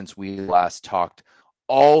since we last talked.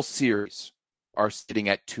 All series are sitting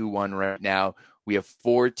at 2-1 right now. We have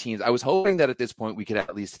 4 teams. I was hoping that at this point we could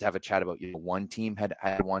at least have a chat about one team had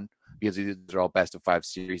won, because these are all best of 5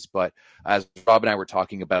 series. But as Rob and I were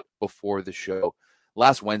talking about before the show,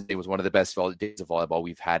 last Wednesday was one of the best days of volleyball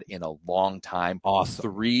we've had in a long time. Awesome.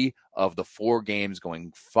 3 of the 4 games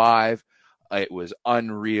going 5. It was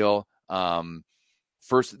unreal.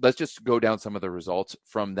 First, let's just go down some of the results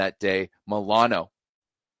from that day. Milano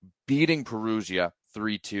beating Perugia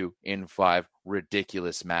 3-2 in 5.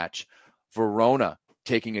 Ridiculous match. Verona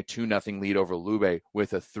taking a 2-0 lead over Lube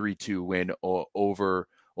with a 3-2 win over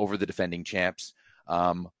the defending champs.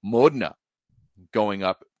 Modena going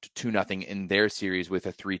up to 2-0 in their series with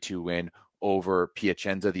a 3-2 win over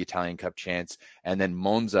Piacenza, the Italian Cup champs. And then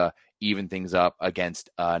Monza even things up against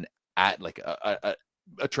a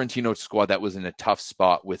Trentino squad that was in a tough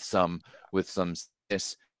spot with some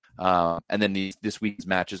and then this week's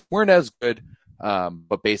matches weren't as good,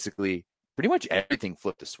 but basically pretty much everything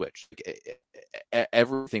flipped the switch.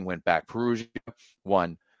 Everything went back. Perugia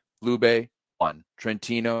won, Lube won,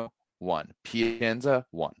 Trentino won, Piacenza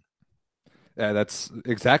won. Yeah, that's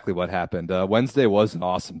exactly what happened. Wednesday was an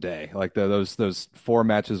awesome day. Like those 4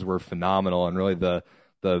 matches were phenomenal, and really the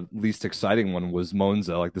least exciting one was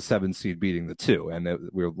Monza, like the 7 seed beating the 2,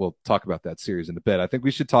 and we'll talk about that series in a bit. I think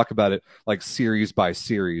we should talk about it like series by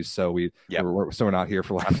series, so we're not here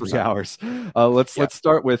for like 3 hours. Let's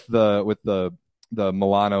start with the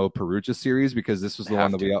Milano Perugia series, because this was the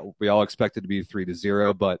one that we all expected to be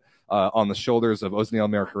 3-0, but on the shoulders of Osniel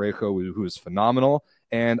Mercarejo, who is phenomenal,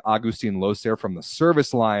 and Agustin Loser from the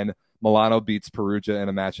service line, Milano beats Perugia in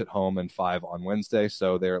a match at home in 5 on Wednesday,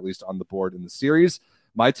 so they're at least on the board in the series.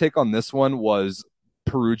 My take on this one was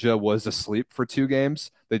Perugia was asleep for 2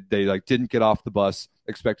 games. They like didn't get off the bus,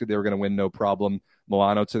 expected they were going to win no problem.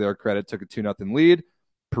 Milano, to their credit, took a 2-0 lead.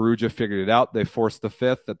 Perugia figured it out. They forced the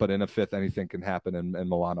 5th, but in a 5th, anything can happen, and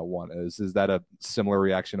Milano won. Is that a similar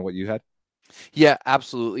reaction to what you had? Yeah,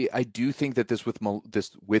 absolutely. I do think that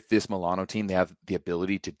with this Milano team, they have the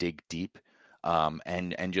ability to dig deep,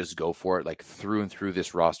 and just go for it. Like through and through,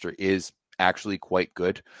 this roster is actually quite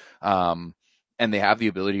good. And they have the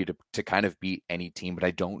ability to kind of beat any team, but I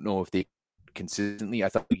don't know if they consistently. I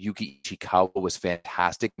thought Yuki Ishikawa was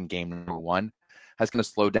fantastic in game number 1. Has kind of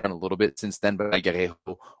slowed down a little bit since then, but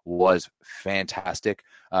Agarejo was fantastic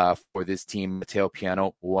for this team. Matteo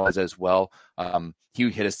Piano was as well. He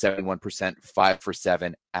hit a 71%, 5 for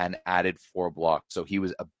 7, and added 4 blocks. So he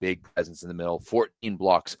was a big presence in the middle. 14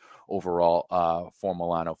 blocks overall for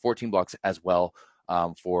Milano. 14 blocks as well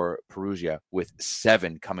for Perugia, with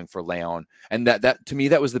 7 coming for Leon. And that to me,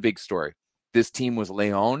 that was the big story. This team was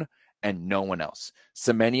Leon and no one else.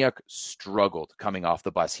 Semeniuk struggled coming off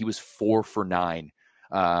the bus. He was 4 for 9.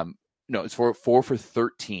 It's 4 for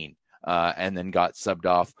 13, and then got subbed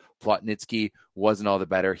off. Plotnitsky wasn't all the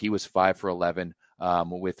better. He was 5 for 11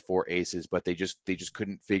 with 4 aces, but they just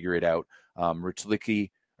couldn't figure it out.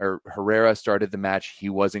 Herrera started the match. He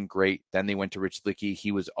wasn't great. Then they went to Richlicki.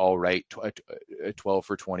 He was all right, 12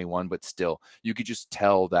 for 21, but still, you could just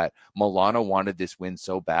tell that Milano wanted this win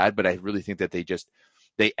so bad, but I really think that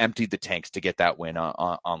they emptied the tanks to get that win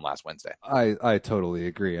on last Wednesday. I totally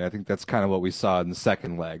agree. I think that's kind of what we saw in the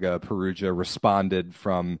second leg. Perugia responded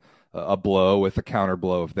from a blow with a counter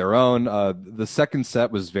blow of their own. The second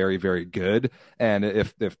set was very, very good. And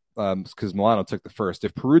if because Milano took the first,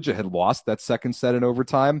 if Perugia had lost that second set in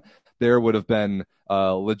overtime, there would have been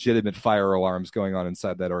legitimate fire alarms going on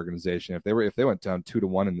inside that organization. If they went down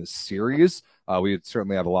 2-1 in this series, we would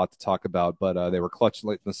certainly have a lot to talk about. But they were clutch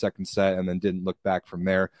late in the second set and then didn't look back from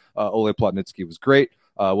there. Ole Plotnitsky was great.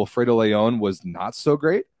 Wilfredo Leon was not so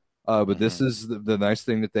great. But this is the nice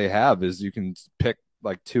thing that they have is you can pick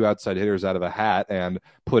like 2 outside hitters out of a hat and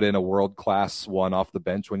put in a world-class one off the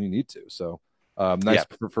bench when you need to. So nice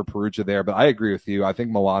for Perugia there. But I agree with you. I think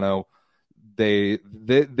Milano, they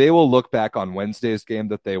will look back on Wednesday's game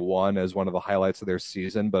that they won as one of the highlights of their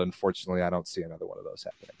season, but unfortunately I don't see another one of those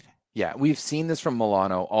happening. Yeah, we've seen this from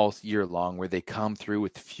Milano all year long, where they come through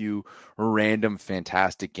with a few random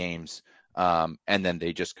fantastic games, and then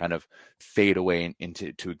they just kind of fade away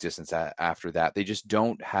into existence after that. They just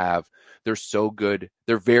don't have. They're so good.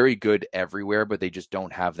 They're very good everywhere, but they just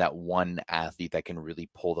don't have that one athlete that can really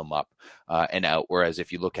pull them up and out. Whereas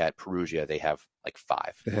if you look at Perugia, they have like 5.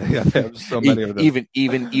 Yeah, they have so many of them.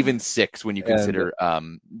 Even 6 when you consider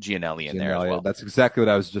Gianelli in there as well. That's exactly what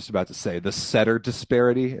I was just about to say. The setter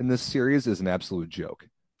disparity in this series is an absolute joke.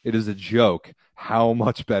 It is a joke how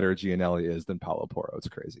much better Gianelli is than Paolo Porro. It's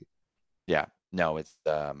crazy. Yeah, no, it's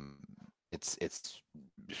yeah.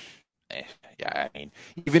 I mean,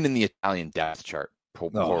 even in the Italian depth chart,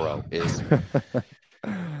 Porro is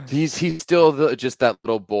he's still just that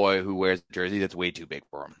little boy who wears a jersey that's way too big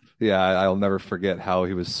for him. Yeah, I'll never forget how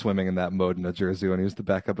he was swimming in that mode in a jersey when he was the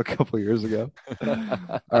backup a couple of years ago.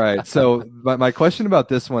 All right, so my question about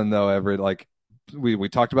this one though, Everett, like we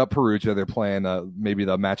talked about Perugia. They're playing maybe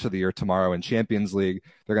the match of the year tomorrow in Champions League.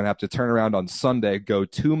 They're going to have to turn around on Sunday, go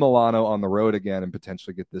to Milano on the road again, and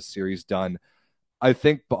potentially get this series done. I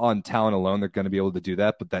think on talent alone, they're going to be able to do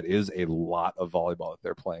that, but that is a lot of volleyball that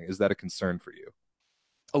they're playing. Is that a concern for you?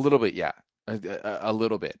 A little bit, yeah. A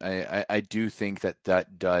little bit. I do think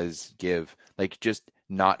that does give, like, just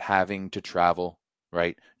not having to travel,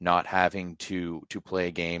 right? Not having to play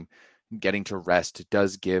a game, getting to rest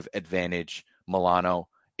does give advantage Milano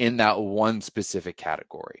in that one specific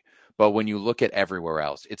category. But when you look at everywhere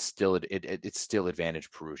else, it's still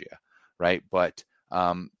advantage Perugia, right? But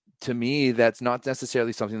to me, that's not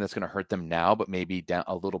necessarily something that's going to hurt them now, but maybe down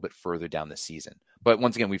a little bit further down the season. But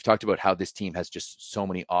once again, we've talked about how this team has just so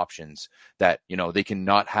many options that, they can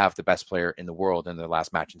not have the best player in the world in their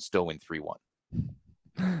last match and still win 3-1.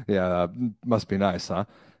 Yeah, must be nice, huh?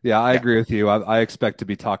 Yeah, I agree with you. I expect to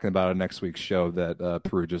be talking about it next week's show that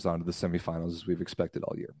Perugia's on to the semifinals as we've expected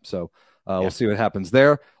all year. So we'll see what happens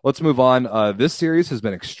there. Let's move on. This series has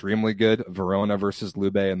been extremely good. Verona versus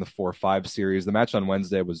Lube in the 4-5 series. The match on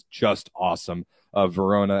Wednesday was just awesome.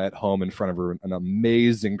 Verona at home in front of an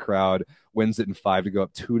amazing crowd wins it in 5 to go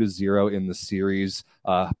up 2-0 in the series.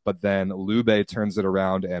 But then Lube turns it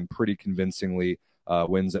around and pretty convincingly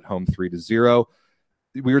wins at home 3-0.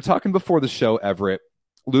 We were talking before the show, Everett.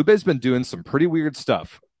 Lube's been doing some pretty weird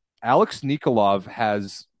stuff. Alex Nikolov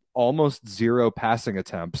has almost 0 passing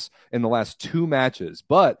attempts in the last 2 matches,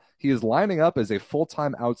 but he is lining up as a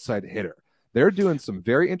full-time outside hitter. They're doing some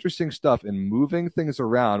very interesting stuff in moving things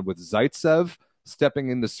around with Zaitsev stepping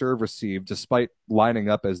in to serve receive despite lining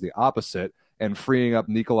up as the opposite and freeing up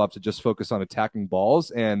Nikolov to just focus on attacking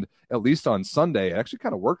balls. And at least on Sunday, it actually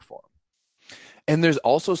kind of worked for him. And there's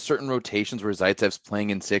also certain rotations where Zaitsev's playing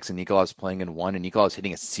in 6 and Nikolov's playing in 1, and Nikolov's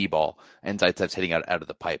hitting a C ball and Zaitsev's hitting out of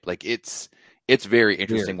the pipe. Like it's very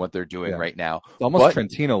interesting what they're doing right now. It's almost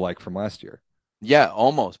Trentino-like from last year. Yeah,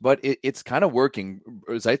 almost. But it's kind of working.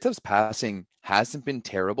 Zaitsev's passing hasn't been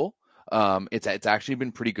terrible. It's actually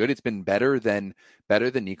been pretty good. It's been better than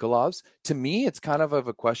Nikolov's. To me, it's kind of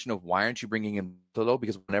a question of why aren't you bringing in Botolo?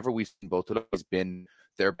 Because whenever we've seen Botolo, has been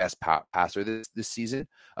their best passer this season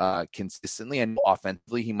consistently, and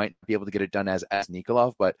offensively he might be able to get it done as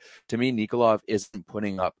Nikolov, but to me Nikolov isn't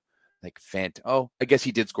putting up like I guess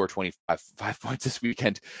he did score 5 points this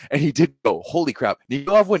weekend, and he did go, holy crap,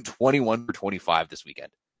 Nikolov went 21 for 25 this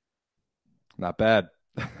weekend. Not bad.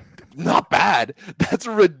 Not bad. That's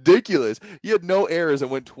ridiculous. He had no errors and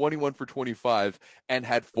went 21 for 25 and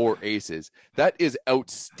had 4 aces. That is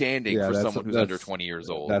outstanding for someone who's under 20 years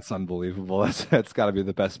old. That's unbelievable. That's got to be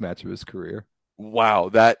the best match of his career. Wow,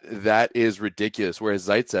 that is ridiculous. Whereas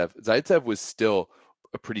Zaitsev was still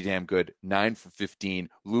a pretty damn good 9 for 15.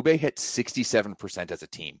 Lube hit 67% as a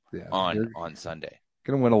team on Sunday.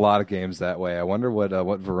 Going to win a lot of games that way. I wonder what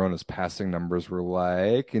Verona's passing numbers were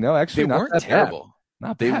like. Actually, they weren't terrible. Bad.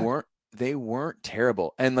 Not bad. They weren't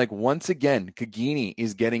terrible. And like once again, Kagini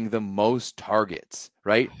is getting the most targets,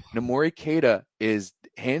 right? Nomori Keita is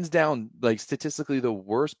hands down, like statistically the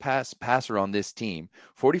worst passer on this team.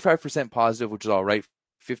 45% positive, which is all right.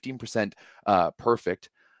 15% perfect,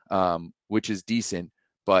 which is decent.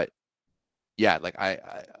 But yeah, like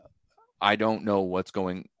I don't know what's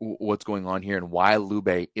going on here and why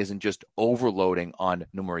Lube isn't just overloading on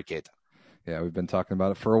Nomori Keita. Yeah, we've been talking about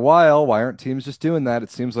it for a while. Why aren't teams just doing that? It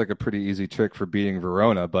seems like a pretty easy trick for beating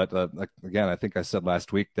Verona. But again, I think I said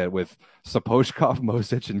last week that with Sapochkov,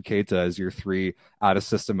 Mosic, and Keita as your 3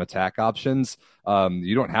 out-of-system attack options,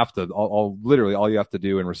 you don't have to literally all you have to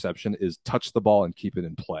do in reception is touch the ball and keep it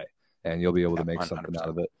in play, and you'll be able to make 100%. something out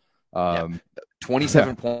of it.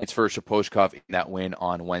 27 points for Shaposhkov in that win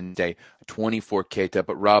on Wednesday, 24 Keita.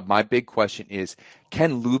 But Rob, my big question is,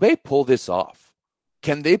 can Lube pull this off?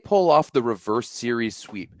 Can they pull off the reverse series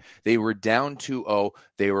sweep? They were down 2-0.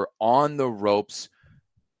 They were on the ropes.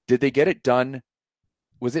 Did they get it done?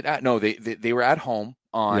 Was it at, no, they were at home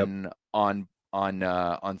on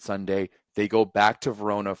Sunday. They go back to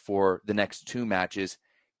Verona for the next two matches.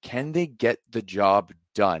 Can they get the job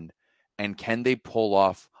done? And can they pull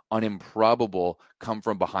off an improbable come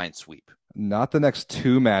from behind sweep? Not the next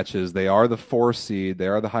two matches. They are the 4 seed. They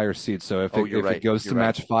are the higher seed. So if it goes to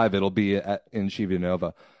match 5, it'll be in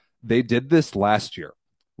Civitanova. They did this last year.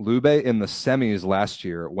 Lube in the semis last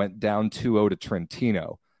year went down 2-0 to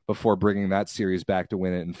Trentino before bringing that series back to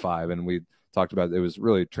win it in 5. And we talked about it was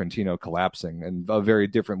really Trentino collapsing and a very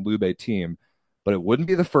different Lube team. But it wouldn't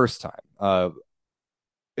be the first time.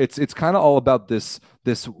 It's kind of all about this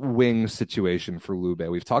wing situation for Lube.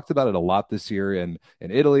 We've talked about it a lot this year in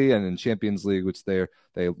Italy and in Champions League, which they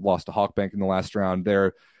lost to Hawkbank in the last round.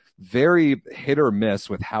 They're very hit or miss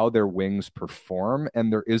with how their wings perform,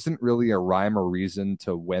 and there isn't really a rhyme or reason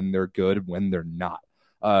to when they're good and when they're not.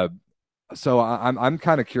 So I'm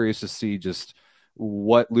kind of curious to see just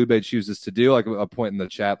what Lube chooses to do. Like a point in the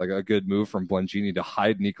chat, like a good move from Blengini to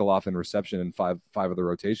hide Nikolov in reception in five of the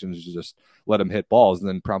rotations, to just let him hit balls, and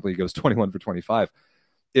then promptly he goes 21 for 25.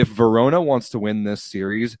 If Verona wants to win this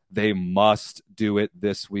series, they must do it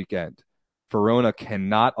this weekend. Verona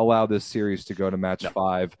cannot allow this series to go to match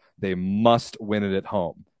 5. They must win it at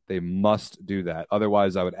home. They must do that.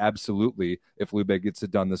 Otherwise, I would absolutely, if Lube gets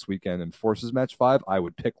it done this weekend and forces match 5, I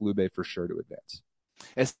would pick Lube for sure to advance.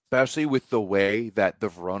 Especially with the way that the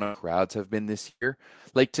Verona crowds have been this year.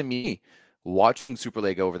 Like, to me, watching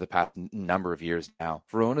Superliga over the past number of years now,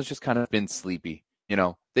 Verona's just kind of been sleepy. You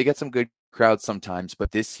know, they get some good crowds sometimes,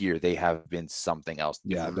 but this year they have been something else.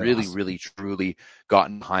 They've really, truly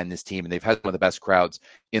gotten behind this team, and they've had one of the best crowds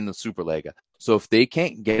in the Superliga. So if they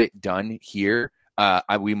can't get it done here,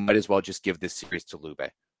 we might as well just give this series to Lube.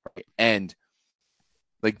 Right? And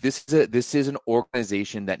like, this is an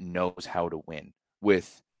organization that knows how to win,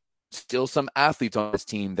 with still some athletes on this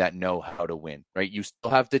team that know how to win, right? You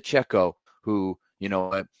still have Checo, who, you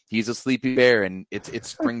know, he's a sleepy bear, and it's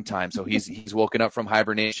springtime, so he's woken up from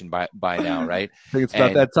hibernation by now, right? I think it's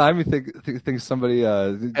about that time. You think somebody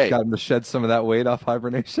got him to shed some of that weight off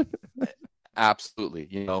hibernation? Absolutely.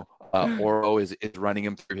 You know, Oro is running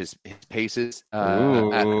him through his paces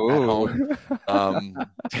at home.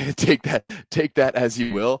 Take that as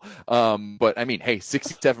you will. But I mean, hey,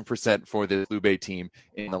 67% for the Lube team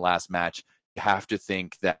in the last match. You have to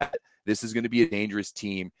think that this is going to be a dangerous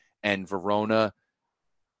team, and Verona,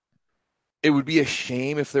 it would be a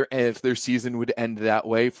shame if their season would end that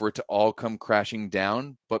way, for it to all come crashing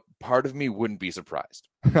down. But part of me wouldn't be surprised.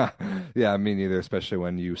 Yeah, me neither, especially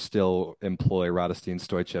when you still employ Radostin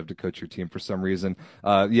Stoichev to coach your team for some reason.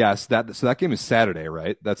 Yes, that game is Saturday,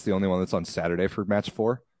 right? That's the only one that's on Saturday for match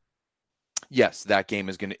 4. Yes, that game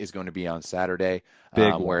is going to be on Saturday.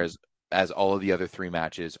 Whereas all of the other 3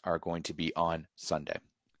 matches are going to be on Sunday.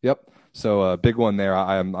 Yep. So big one there.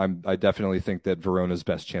 I definitely think that Verona's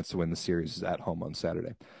best chance to win the series is at home on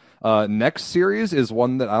Saturday. Next series is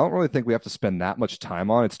one that I don't really think we have to spend that much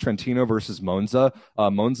time on. It's Trentino versus Monza.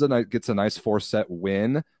 Monza gets a nice 4-set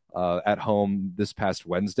win at home this past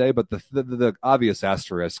Wednesday, but the obvious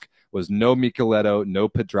asterisk was no Micheletto, no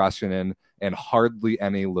Pedrascanin, and hardly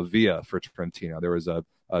any Lavia for Trentino. There was a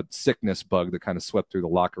sickness bug that kind of swept through the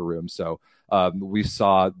locker room. So we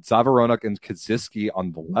saw Zavaronek and Kaziski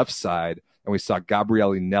on the left side, and we saw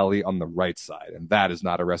Gabriele Nelli on the right side. And that is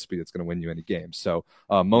not a recipe that's going to win you any games. So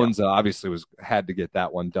Monza obviously had to get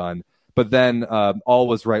that one done. But then all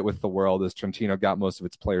was right with the world as Trentino got most of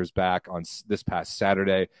its players back on this past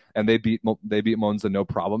Saturday, and they beat Monza no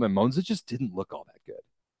problem. And Monza just didn't look all that good.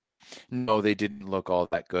 No, they didn't look all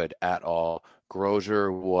that good at all.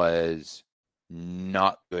 Grosjean was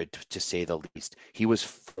not good, to say the least. He was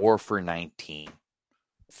 4 for 19.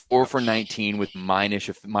 4 for 19 with minus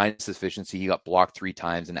efficiency. He got blocked 3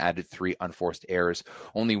 times and added 3 unforced errors.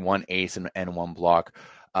 Only 1 ace and 1 block.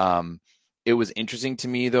 It was interesting to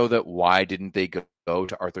me, though, that why didn't they go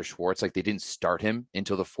to Arthur Schwartz? Like, they didn't start him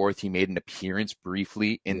until the 4th. He made an appearance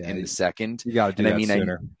briefly in the 2nd. You got to do that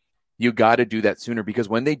sooner. You got to do that sooner, because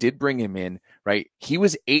when they did bring him in, right, he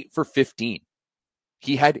was 8 for 15.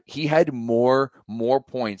 He had more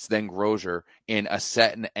points than Grosjean in a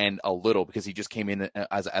set and a little, because he just came in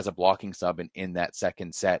as a blocking sub in that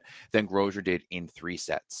 2nd set, than Grosjean did in 3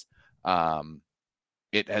 sets.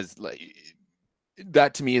 It has, like,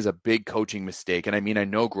 that to me is a big coaching mistake. And I mean, I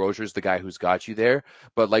know Grosier's the guy who's got you there,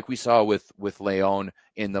 but like we saw with Leon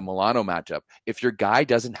in the Milano matchup, if your guy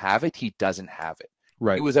doesn't have it, he doesn't have it.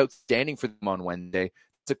 Right. He was outstanding for them on Wednesday.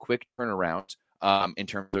 It's a quick turnaround in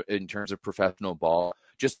terms of professional ball.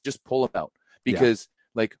 Just pull him out, because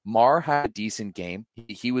like Mar had a decent game.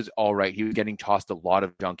 He was all right. He was getting tossed a lot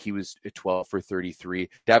of junk. He was 12 for 33.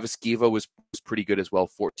 Daviskiva was pretty good as well,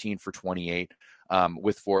 14 for 28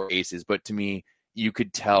 with 4 aces. But to me, you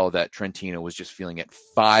could tell that Trentino was just feeling it.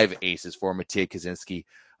 5 aces for Matej Kaczynski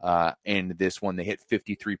in this one. They hit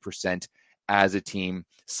 53% as a team,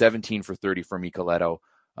 17 for 30 for Micheletto.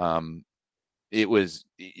 It was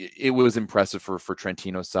impressive for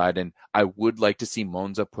Trentino's side, and I would like to see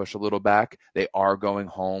Monza push a little back. They are going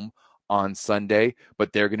home on Sunday,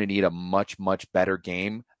 but they're going to need a much better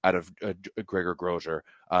game out of Gregor Grosier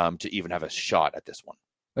to even have a shot at this one.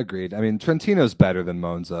 Agreed. I mean, Trentino's better than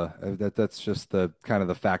Monza. That's just the kind of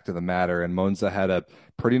the fact of the matter. And Monza had a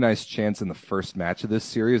pretty nice chance in the first match of this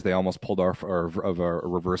series. They almost pulled off a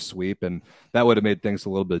reverse sweep, and that would have made things a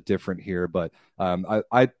little bit different here. But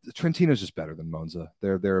Trentino's just better than Monza.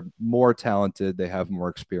 They're more talented. They have more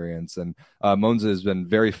experience, and Monza has been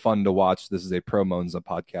very fun to watch. This is a pro Monza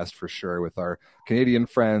podcast for sure with our Canadian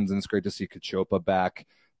friends, and it's great to see Cachopa back.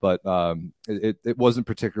 But it wasn't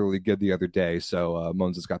particularly good the other day, so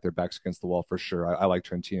Monza's got their backs against the wall for sure. I like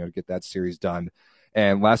Trentino to get that series done.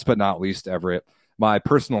 And last but not least, Everett, my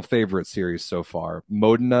personal favorite series so far,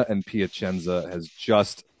 Modena and Piacenza, has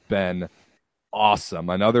just been awesome.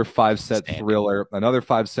 Another 5-set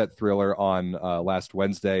thriller on last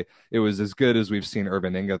Wednesday. It was as good as we've seen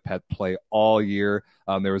Irvin Ingapet play all year.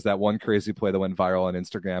 There was that one crazy play that went viral on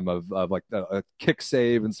Instagram of like a kick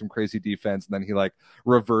save and some crazy defense, and then he like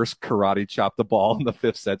reverse karate chopped the ball in the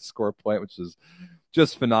 5th set score point, which is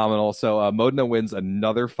just phenomenal. So Modena wins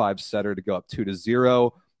another 5-setter to go up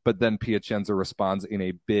 2-0. But then Piacenza responds in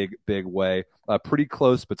a big way. Pretty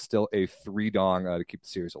close, but still a 3-dong to keep the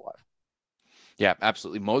series alive. Yeah,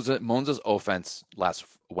 absolutely. Monza's offense last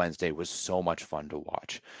Wednesday was so much fun to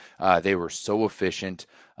watch. They were so efficient.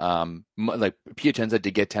 Like Piacenza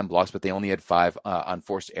did get 10 blocks, but they only had 5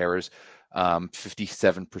 unforced errors.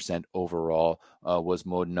 57% overall was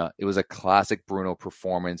Modena. It was a classic Bruno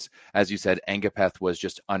performance. As you said, Engapeth was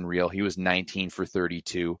just unreal. He was 19 for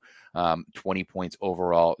 32, 20 points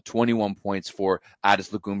overall, 21 points for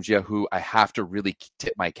Addis Lagumgia, who I have to really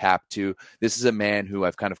tip my cap to. This is a man who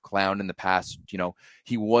I've kind of clowned in the past. You know,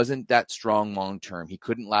 he wasn't that strong long-term. He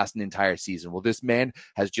couldn't last an entire season. Well, this man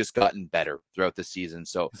has just gotten better throughout the season.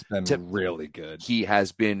 So it's been really good. He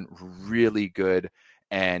has been really good.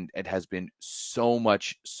 And it has been so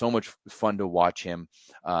much fun to watch him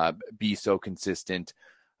be so consistent.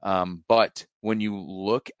 But when you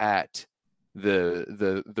look at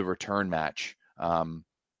the return match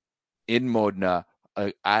in Modena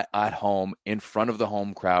at home in front of the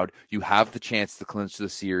home crowd, you have the chance to clinch the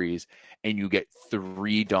series, and you get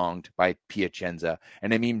 3-donged by Piacenza.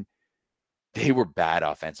 And I mean, they were bad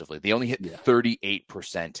offensively. They only hit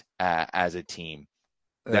 38% as a team.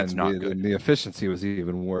 That's not good. And the efficiency was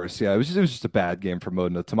even worse. Yeah, it was just a bad game for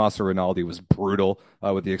Modena. Tommaso Rinaldi was brutal,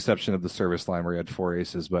 with the exception of the service line where he had 4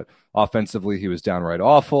 aces. But offensively, he was downright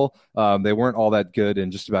awful. They weren't all that good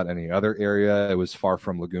in just about any other area. It was far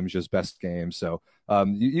from Lagumgia's best game. So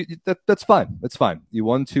that's fine. It's fine. You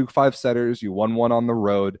won 2 5-setters. You won 1 on the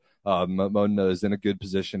road. Modena is in a good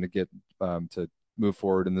position to get to move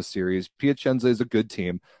forward in the series. Piacenza is a good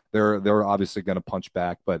team. They're obviously going to punch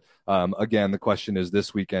back, but again, the question is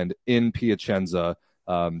this weekend in Piacenza,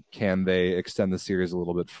 can they extend the series a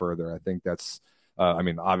little bit further? I think that's, I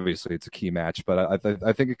mean, obviously it's a key match, but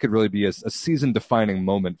I think it could really be a season-defining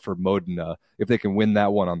moment for Modena if they can win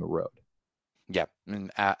that one on the road. Yeah,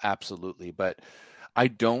 absolutely. But I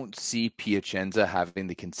don't see Piacenza having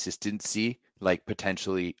the consistency like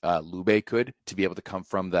potentially Lube could to be able to come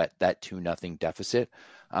from that 2-0 deficit.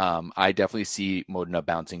 I definitely see Modena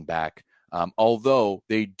bouncing back, although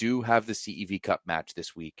they do have the CEV Cup match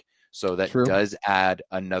this week. So that does add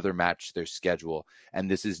another match to their schedule. And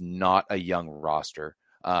this is not a young roster.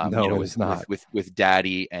 No, it's not. With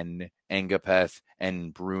Daddy and Engapeth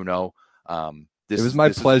and Bruno. It was my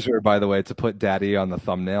pleasure, by the way, to put Daddy on the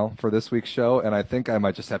thumbnail for this week's show, and I think I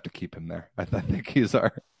might just have to keep him there. I think he's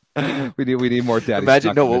our. We need more Daddy.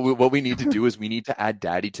 Imagine what we need to do is we need to add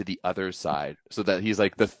Daddy to the other side so that he's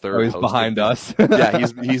like the third. Oh, he's behind us. Yeah,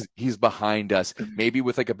 he's behind us. Maybe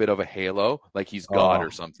with like a bit of a halo, like he's God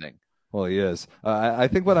or something. Well, he is. I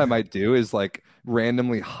think what I might do is like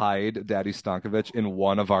randomly hide Daddy Stankovic in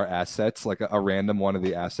one of our assets, like a random one of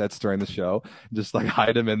the assets during the show, just like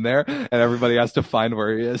hide him in there, and everybody has to find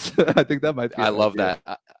where he is. I think that might be. I love that.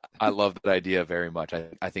 I love that idea very much.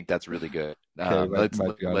 I think that's really good. Okay,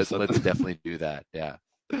 Let's definitely do that. Yeah.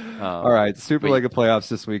 All right, Super but League of playoffs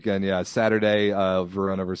this weekend. Yeah, Saturday,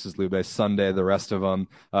 Verona versus Lube. Sunday, the rest of them.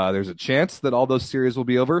 There's a chance that all those series will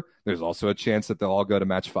be over. There's also a chance that they'll all go to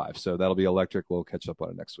match 5. So that'll be electric. We'll catch up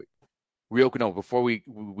on it next week. before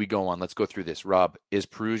we go on, let's go through this. Rob, is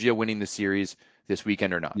Perugia winning the series this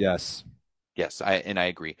weekend or not? Yes. Yes, I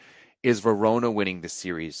agree. Is Verona winning the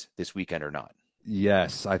series this weekend or not?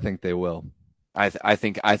 Yes, I think they will. I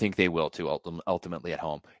think they will too. Ultimately at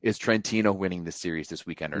home. Is Trentino winning the series this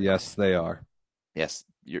weekend or not? Yes, they are. Yes,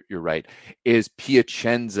 you're right. Is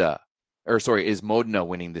Modena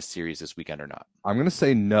winning this series this weekend or not? I'm going to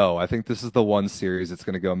say no. I think this is the one series that's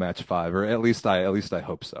going to go match 5, or at least I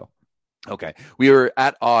hope so. Okay. We are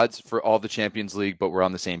at odds for all the Champions League, but we're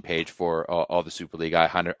on the same page for all the Super League. I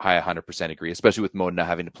 100% agree, especially with Modena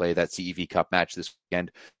having to play that CEV Cup match this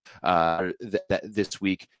weekend, this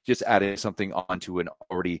week, just adding something onto an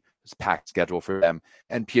already packed schedule for them.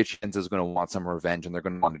 And Piacenza is going to want some revenge, and they're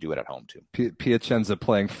going to want to do it at home too. Piacenza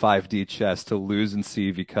playing 5D chess to lose in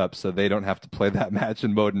CEV Cup, so they don't have to play that match,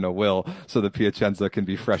 and Modena will, so the Piacenza can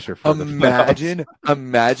be fresher for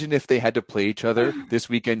Imagine if they had to play each other this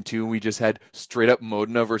weekend too, and we just had straight up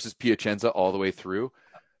Modena versus Piacenza all the way through.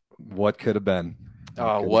 What could have been?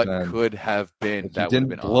 What could have been? That didn't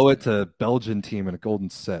been blow awesome. It to Belgian team in a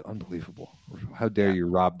golden set. Unbelievable. How dare you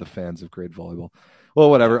rob the fans of great volleyball? Well,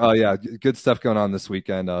 whatever. Yeah, good stuff going on this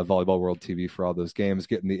weekend. Volleyball World TV for all those games.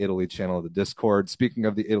 Getting the Italy channel of the Discord. Speaking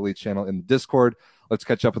of the Italy channel in the Discord, let's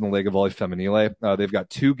catch up on the Lega Volley Femminile. They've got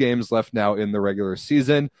 2 games left now in the regular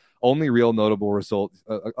season. Only real notable result,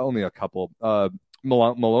 only a couple.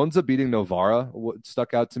 Malonza beating Novara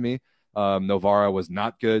stuck out to me. Novara was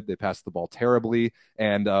not good. They passed the ball terribly.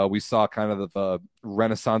 And we saw kind of the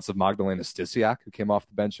renaissance of Magdalena Stysiak, who came off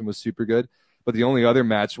the bench and was super good. But the only other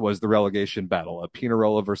match was the relegation battle,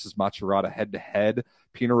 Pinerolo versus Macerata head-to-head.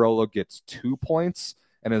 Pinerolo gets 2 points.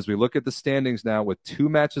 And as we look at the standings now, with 2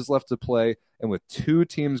 matches left to play and with 2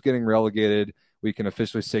 teams getting relegated, we can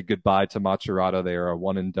officially say goodbye to Macerata. They are a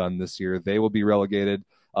one and done this year. They will be relegated.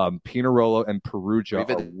 Pinerolo and Perugia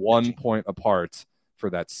are 1 point apart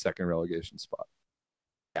for that second relegation spot.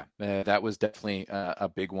 Yeah, that was definitely a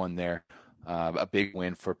big one there. A big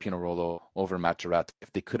win for Pinerolo over Macerata.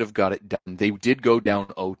 If they could have got it done, they did go down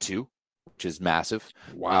 0-2, which is massive.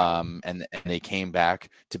 Wow. And they came back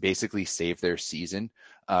to basically save their season.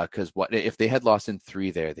 Because what if they had lost in 3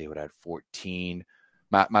 there, they would have had 14.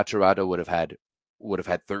 Macerata would have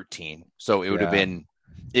had 13. So it would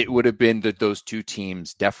have been those 2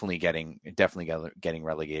 teams definitely getting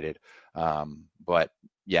relegated. But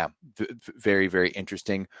yeah, very, very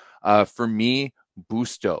interesting. For me,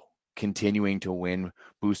 Busto continuing to win.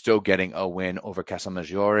 Busto getting a win over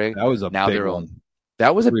Casalmaggiore. That was a big one.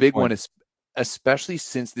 That was a big one, especially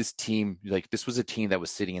since this team, this was a team that was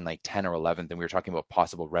sitting in 10 or 11th, and we were talking about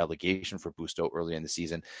possible relegation for Busto early in the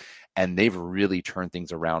season, and they've really turned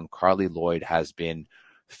things around. Carly Lloyd has been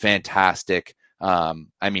fantastic.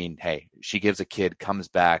 Hey, she gives a kid, comes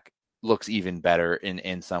back, looks even better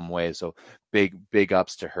in some ways. So big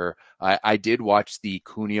ups to her. I did watch the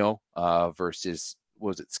Cuneo versus,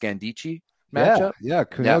 was it Scandici matchup? Yeah,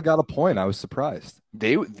 Cuneo got a point. I was surprised.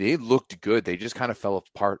 They looked good. They just kind of fell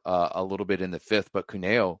apart a little bit in the 5th, but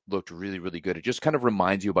Cuneo looked really, really good. It just kind of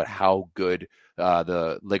reminds you about how good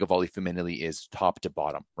the Lega Volley Femminile is top to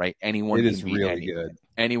bottom, right? Anyone can beat really good.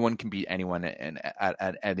 Anyone can beat anyone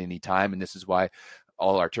at any time, and this is why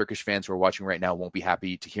all our Turkish fans who are watching right now won't be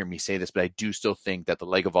happy to hear me say this, but I do still think that the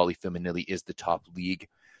Lega Volley Femminile is the top league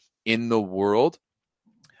in the world.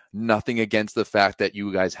 Nothing against the fact that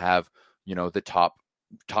you guys have, the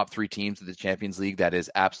top 3 teams of the Champions League. That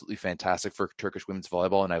is absolutely fantastic for Turkish women's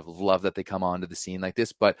volleyball, and I love that they come onto the scene like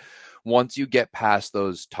this. But once you get past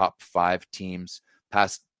those top 5 teams,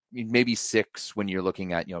 past maybe 6 when you're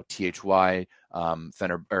looking at THY,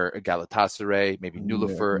 Fener or Galatasaray, maybe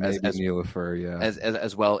Nilüfer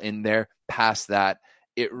as well in there. Past that,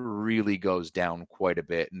 it really goes down quite a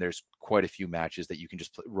bit, and there's quite a few matches that you can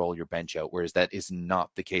just roll your bench out, whereas that is not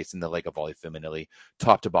the case in the Lega Volley Femminile.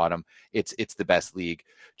 Top to bottom, it's the best league.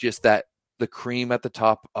 Just that the cream at the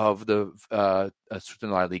top of the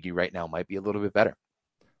Süttenlar League right now might be a little bit better.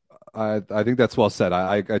 I think that's well said.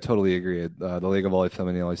 I totally agree. The Liga Volley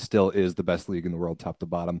Femenile still is the best league in the world, top to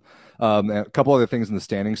bottom. And a couple other things in the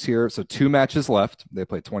standings here. So 2 matches left. They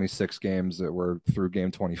played 26 games that were through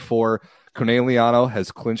game 24. Conegliano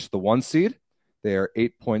has clinched the 1 seed. They are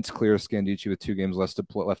 8 points clear of Scandicci with 2 games left to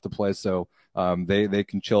play. So they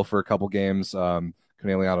can chill for a couple games.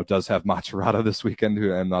 Conegliano does have Macerata this weekend,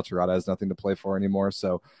 and Macerata has nothing to play for anymore.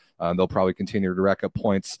 So they'll probably continue to rack up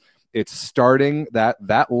points. It's starting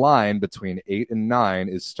that line between 8 and 9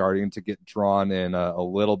 is starting to get drawn in a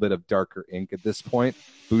little bit of darker ink at this point.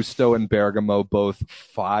 Busto and Bergamo both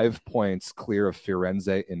 5 points clear of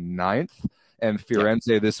Firenze in 9th. And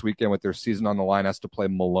Firenze this weekend with their season on the line has to play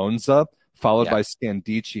Malonza, followed by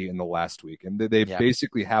Scandicci in the last week. And they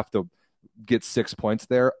basically have to get 6 points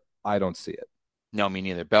there. I don't see it. No, me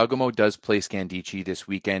neither. Bergamo does play Scandicci this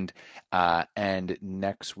weekend, and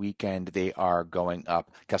next weekend they are going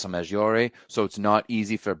up Casalmaggiore, so it's not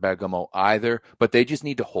easy for Bergamo either, but they just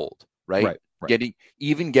need to hold, right? Getting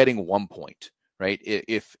 1 point, right?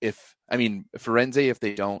 If I mean, Firenze, if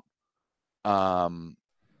they don't, 1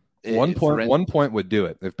 point would do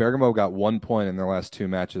it. If Bergamo got 1 point in their last 2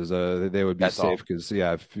 matches, they would be safe because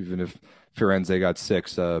even if Firenze got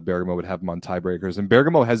 6, Bergamo would have them on tiebreakers. And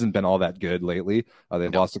Bergamo hasn't been all that good lately.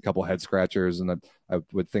 They've lost a couple head scratchers, and I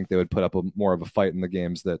would think they would put up more of a fight in the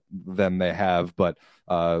games than they have. But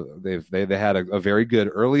they had a very good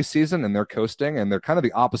early season, and they're coasting, and they're kind of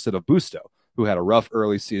the opposite of Busto, who had a rough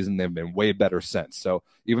early season. They've been way better since. So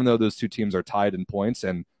even though those 2 teams are tied in points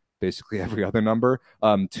and basically every other number,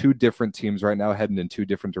 2 different teams right now heading in 2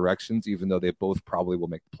 different directions, even though they both probably will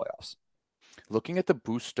make the playoffs. Looking at the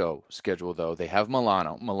Busto schedule, though, they have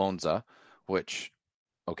Malonza, which,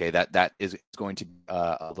 that is going to be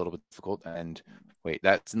a little bit difficult. And wait,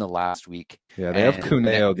 that's in the last week. Yeah, they have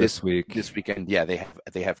Cuneo this week. This weekend, they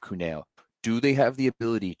have Cuneo. Do they have the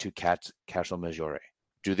ability to catch Casalmaggiore?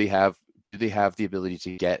 Do they have the ability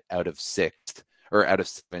to get out of 6th or out of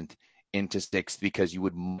 7th into 6th? Because you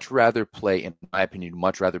would much rather play, in my opinion,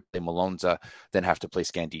 Malonza than have to play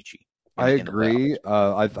Scandicci. I agree.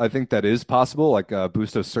 I think that is possible. Like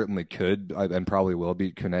Busto certainly could and probably will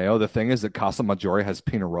beat Cuneo. The thing is that Casalmaggiore has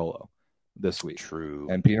Pinerolo this week. True.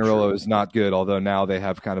 And Pinerolo is not good, although now they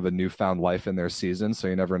have kind of a newfound life in their season, so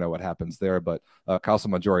you never know what happens there. But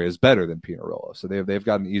Casalmaggiore is better than Pinerolo. So they've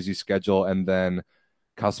got an easy schedule, and then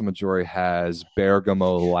Casalmaggiore has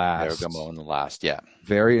Bergamo last. Bergamo in the last, yeah.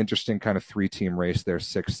 Very interesting kind of 3-team race there,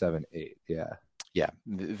 6, 7, 8. Yeah. Yeah,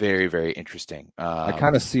 very, very interesting. I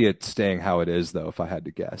kind of see it staying how it is, though, if I had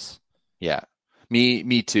to guess. Yeah,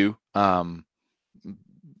 me too. Yeah,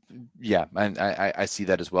 and I see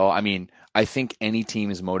that as well. I mean, I think any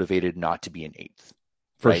team is motivated not to be in 8th.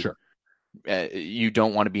 For sure. You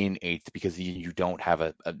don't want to be in 8th because you don't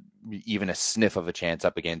have even a sniff of a chance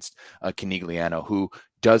up against Conegliano, who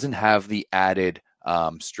doesn't have the added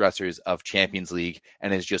stressors of Champions League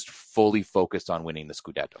and is just fully focused on winning the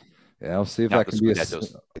Scudetto. Yeah, I'll see if that can be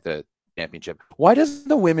the championship. Why doesn't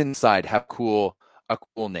the women's side have a cool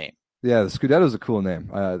name? Yeah, the Scudetto is a cool name.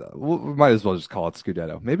 We might as well just call it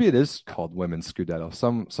Scudetto. Maybe it is called Women's Scudetto.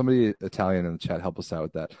 Somebody Italian in the chat help us out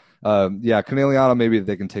with that. Conegliano, maybe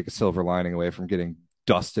they can take a silver lining away from getting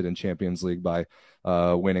dusted in Champions League by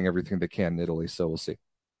winning everything they can in Italy. So we'll see.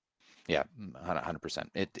 Yeah, 100%.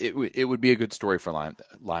 It would be a good story for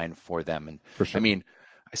line for them. And for sure. I mean,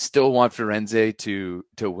 I still want Firenze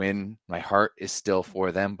to win. My heart is still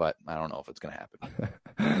for them, but I don't know if it's going to happen.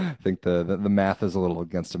 I think the math is a little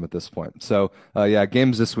against them at this point. So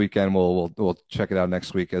games this weekend. We'll check it out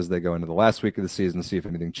next week as they go into the last week of the season, see if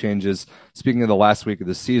anything changes. Speaking of the last week of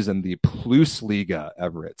the season, the Plus Liga,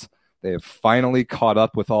 Everett. They have finally caught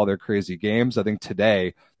up with all their crazy games. I think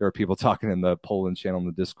today there are people talking in the Poland channel in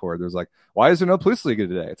the Discord. There's like, why is there no Plus Liga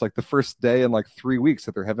today? It's like the first day in like 3 weeks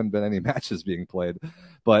that there haven't been any matches being played.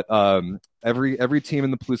 But every team in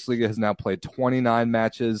the Plus Liga has now played 29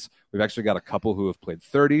 matches. We've actually got a couple who have played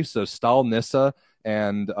 30. So Stal Nissa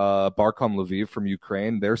and Barkom Lviv from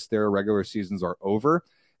Ukraine, their regular seasons are over.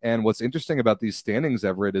 And what's interesting about these standings,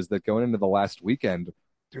 Everett, is that going into the last weekend,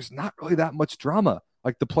 there's not really that much drama.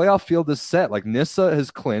 Like the playoff field is set. Like Nissa has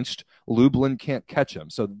clinched. Lublin can't catch him.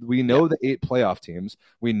 So we know the 8 playoff teams.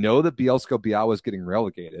 We know that Bielsko-Biała is getting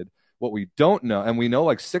relegated. What we don't know, and we know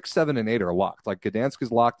like 6, 7, and 8 are locked. Like Gdansk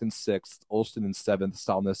is locked in 6th, Olsztyn in 7th,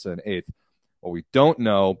 Stal Nissa in 8th. What we don't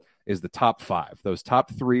know is the top 5. Those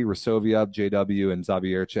top 3, Resovia, JW, and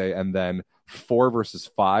Zawiercie, and then 4 versus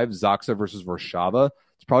 5, Zaksa versus Warszawa.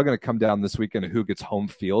 It's probably going to come down this weekend to who gets home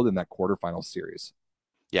field in that quarterfinal series.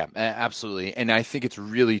 Yeah, absolutely. And I think it's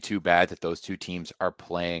really too bad that those 2 teams are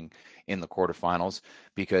playing in the quarterfinals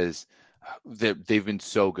because they've been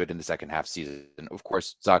so good in the second half season. Of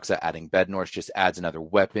course, Zaksa adding Bednorz just adds another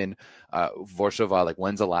weapon. Warsaw, like,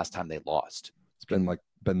 when's the last time they lost? It's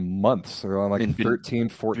been months. They're on like 13,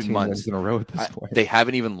 14 wins in a row at this point. They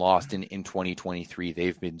haven't even lost in 2023.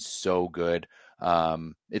 They've been so good.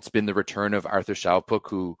 It's been the return of Arthur Schaupuk,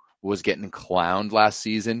 who was getting clowned last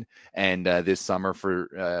season, and this summer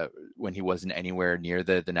for when he wasn't anywhere near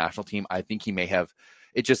the national team. I think he may have.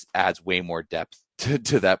 It just adds way more depth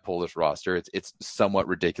to that Polish roster. It's somewhat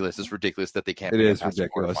ridiculous. It's ridiculous that they can't. It is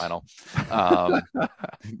ridiculous. Quarterfinal.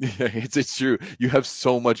 It's true. You have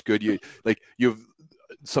so much good. You have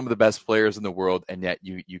some of the best players in the world, and yet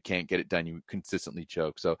you can't get it done. You consistently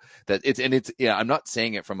choke. So I'm not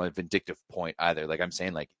saying it from a vindictive point either. Like, I'm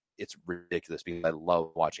saying, like, it's ridiculous because I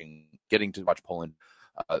love getting to watch Poland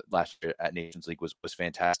last year at Nations League was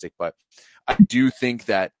fantastic. But I do think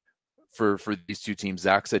that for these two teams,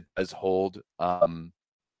 Zaksa does hold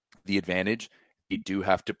the advantage. You do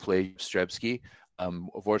have to play Strebski.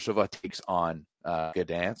 Warsaw takes on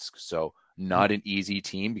Gdansk, so not an easy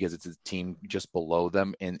team because it's a team just below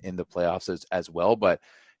them in the playoffs as well. But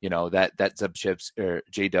that Zebchev's or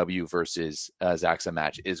JW versus Zaksa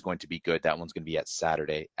match is going to be good. That one's going to be at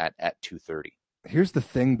Saturday at 2:30. Here's the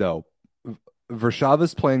thing, though.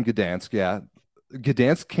 Warszawa's playing Gdansk. Yeah,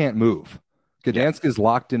 Gdansk can't move. Gdansk is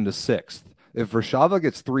locked into 6th. If Warszawa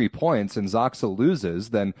gets 3 points and Zaksa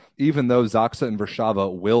loses, then even though Zaksa and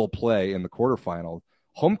Warszawa will play in the quarterfinal,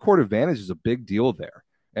 home court advantage is a big deal there.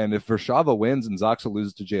 And if Warszawa wins and Zaksa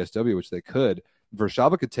loses to JSW, which they could,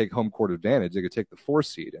 Warszawa could take home court advantage. They could take the 4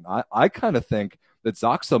 seed. And I kind of think that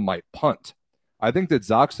Zaksa might punt. I think that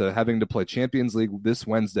Zaksa, having to play Champions League this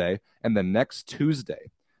Wednesday and then next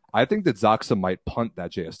Tuesday, I think that Zaksa might punt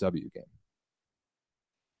that JSW game.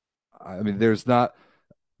 I mean, there's not.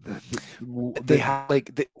 They have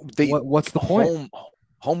what's the point?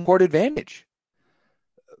 Home court advantage.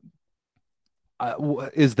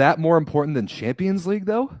 Is that more important than Champions League,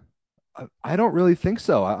 though? I don't really think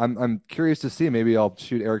so. I'm curious to see. Maybe I'll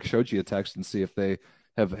shoot Eric Shoji a text and see if they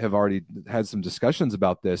have already had some discussions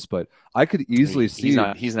about this. But I could easily see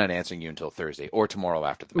he's not answering you until Thursday or tomorrow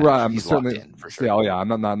after the match. Right, he's certainly locked in for sure. Yeah, oh yeah, I'm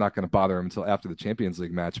not going to bother him until after the Champions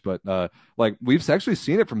League match. But like, we've actually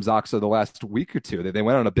seen it from Zaksa the last week or two. They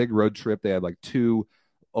went on a big road trip. They had like 2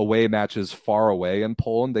 away matches far away in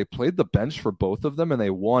Poland. They played the bench for both of them and they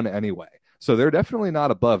won anyway. So they're definitely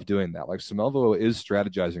not above doing that. Like, Samelvo is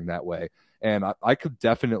strategizing that way. And I could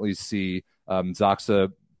definitely see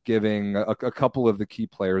Zaksa giving a couple of the key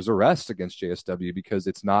players a rest against JSW because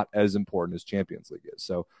it's not as important as Champions League is.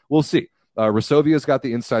 So we'll see. Rasovia's got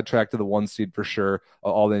the inside track to the 1 seed for sure.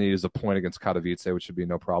 All they need is a point against Katowice, which should be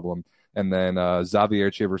no problem. And then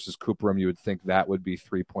Zawiercie versus Kuprum, you would think that would be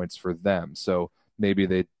 3 points for them. So maybe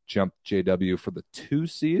they jump JW for the 2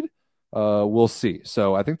 seed. We'll see.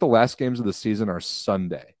 So I think the last games of the season are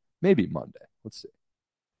Sunday, maybe Monday. Let's see.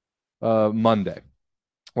 Monday.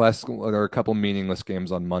 There are a couple meaningless games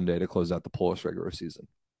on Monday to close out the Polish regular season.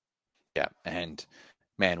 Yeah, and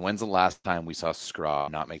man, when's the last time we saw Skra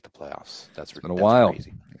not make the playoffs? That's been a while.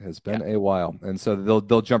 Crazy. It has been a while, and so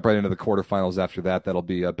they'll jump right into the quarterfinals after that. That'll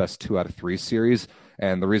be a best 2 out of 3 series.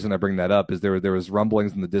 And the reason I bring that up is there was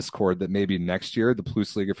rumblings in the Discord that maybe next year the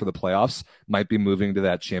Plusliga for the playoffs might be moving to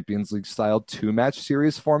that Champions League style 2-match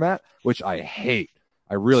series format, which I hate.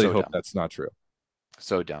 I really hope that's not true.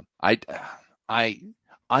 So dumb. I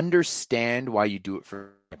understand why you do it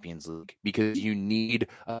for Champions League because you need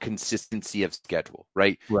a consistency of schedule,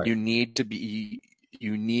 right? You need to be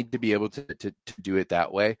able to do it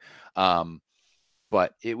that way.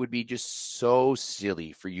 But it would be just so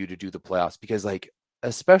silly for you to do the playoffs because, like,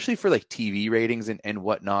 especially for like TV ratings and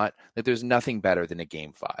whatnot, that there's nothing better than a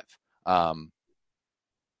game 5.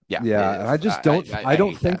 And I just don't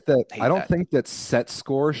think that set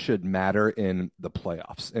score should matter in the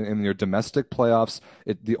playoffs. In your domestic playoffs,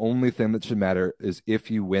 the only thing that should matter is if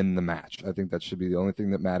you win the match. I think that should be the only thing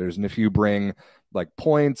that matters. And if you bring like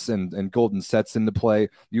points and golden sets into play,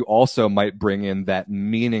 you also might bring in that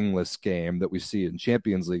meaningless game that we see in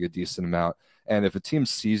Champions League a decent amount. And if a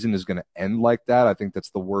team's season is going to end like that, I think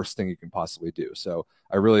that's the worst thing you can possibly do. So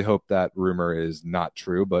I really hope that rumor is not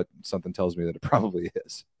true, but something tells me that it probably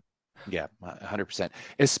is. Yeah, 100%.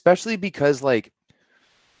 Especially because, like,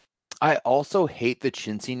 I also hate the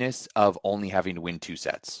chintziness of only having to win 2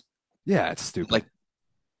 sets. Yeah, it's stupid. Like,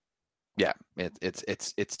 yeah,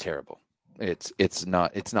 it's terrible. It's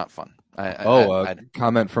not fun.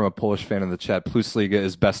 Comment from a Polish fan in the chat: Plusliga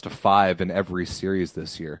is best of 5 in every series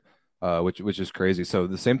this year, which is crazy. So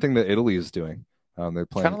the same thing that Italy is doing. They're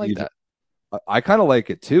playing kind of like that. I kind of like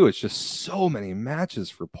it too. It's just so many matches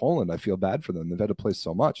for Poland. I feel bad for them. They've had to play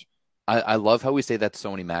so much. I love how we say that's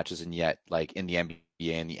so many matches, and yet, like in the NBA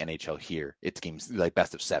and the NHL here, it's games like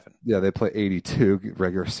best of 7. Yeah, they play 82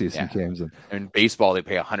 regular season Yeah. games and In baseball, they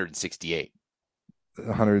play 168.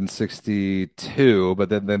 162, but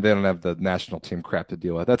then they don't have the national team crap to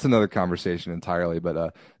deal with. That's another conversation entirely.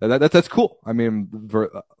 But that's cool. I mean,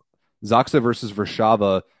 Zaksa versus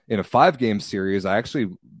Warszawa in a 5-game series. I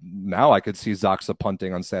could see Zaksa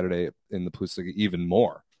punting on Saturday in the Bundesliga even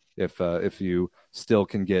more if you still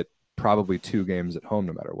can get probably 2 games at home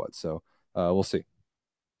no matter what. So we'll see.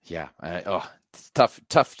 Yeah.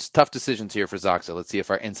 Tough decisions here for Zaksa. Let's see if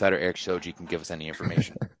our insider Eric Shoji can give us any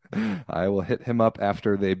information. I will hit him up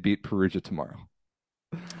after they beat Perugia tomorrow.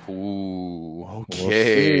 Ooh,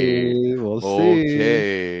 okay. We'll see.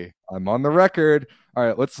 Okay. I'm on the record. All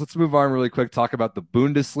right, let's move on really quick. Talk about the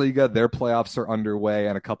Bundesliga. Their playoffs are underway,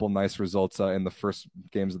 and a couple nice results in the first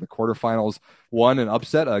games of the quarterfinals. One, an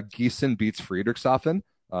upset. Gießen beats Friedrichshafen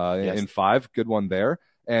in 5. Good one there.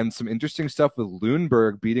 And some interesting stuff with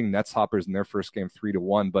Lüneburg beating Netzhoppers in their first game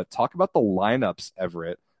 3-1. But talk about the lineups,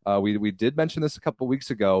 Everett. We did mention this a couple weeks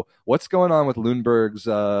ago. What's going on with Lüneburg's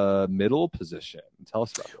middle position? Tell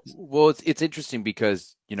us about this. Well, it's interesting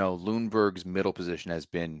because, Lüneburg's middle position has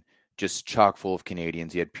been just chock full of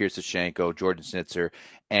Canadians. You had Pierce Sashenko, Jordan Schnitzer,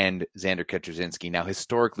 and Xander Ketrzynski. Now,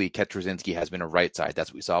 historically, Ketrzynski has been a right side. That's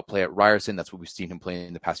what we saw play at Ryerson. That's what we've seen him play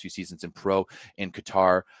in the past few seasons in pro, in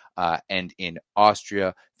Qatar, and in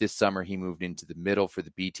Austria. This summer, he moved into the middle for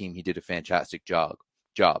the B team. He did a fantastic job.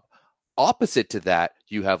 Opposite to that,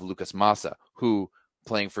 you have Lucas Massa, who,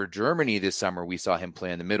 playing for Germany this summer, we saw him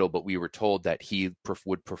play in the middle, but we were told that he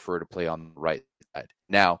would prefer to play on the right side.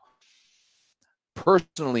 Now,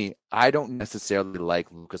 personally, I don't necessarily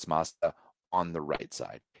like Lucas Massa on the right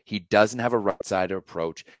side. He doesn't have a right side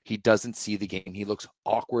approach. He doesn't see the game. He looks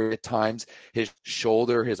awkward at times. His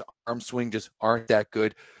shoulder, his arm swing just aren't that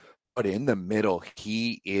good. But in the middle,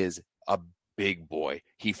 he is a big boy.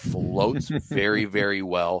 He floats very, very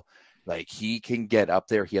well. Like, he can get up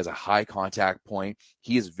there. He has a high contact point.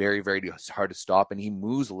 He is very, very hard to stop, and he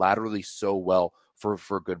moves laterally so well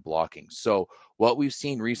for good blocking. So what we've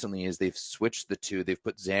seen recently is they've switched the two. They've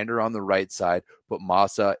put Xander on the right side, put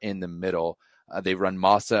Massa in the middle. They run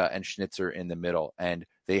Massa and Schnitzer in the middle, and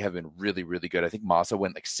they have been really, really good. I think Massa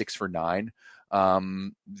went like 6 for 9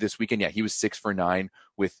 this weekend. Yeah, he was 6 for 9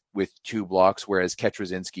 with 2 blocks, whereas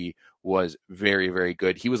Ketrzynski was very, very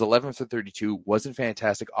good. He was 11 for 32, wasn't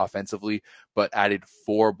fantastic offensively, but added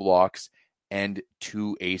 4 blocks and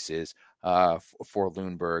 2 aces for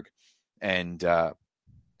Lüneburg. And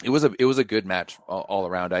it was a good match all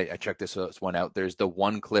around. I checked this one out. There's the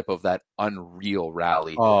one clip of that unreal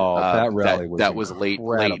rally. That rally was late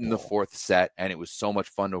in the 4th set, and it was so much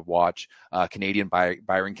fun to watch. Canadian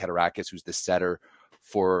Byron Katarakis, who's the setter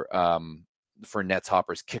for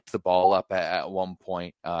Netzhoppers, kicked the ball up at one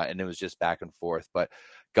point, and it was just back and forth. But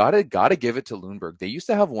gotta give it to Lüneburg. They used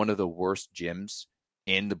to have one of the worst gyms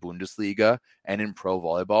in the Bundesliga and in pro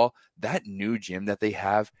volleyball. That new gym that they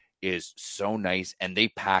have is so nice, and they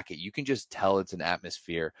pack it. You can just tell it's an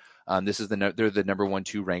atmosphere. They're the number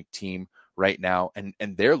 1-2 ranked team right now, and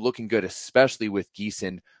they're looking good, especially with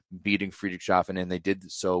Gießen beating Friedrichshafen, and they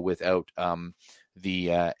did so without of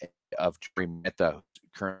Jerry Meta,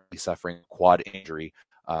 currently suffering quad injury,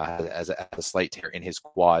 as a slight tear in his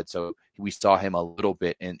quad. So we saw him a little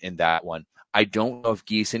bit in that one. I don't know if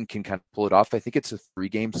Gießen can kind of pull it off. I think it's a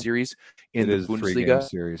 3-game series in the Bundesliga.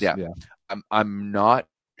 Series. Yeah. I'm not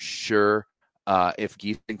sure if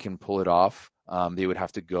Gießen can pull it off. They would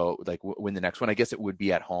have to go win the next one. I guess it would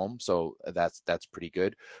be at home, so that's pretty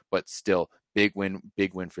good. But still, big win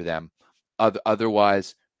for them.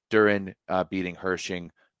 Otherwise, Düren beating Hersching,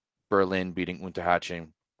 Berlin beating Unterhaching.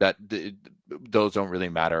 Those don't really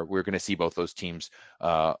matter. We're going to see both those teams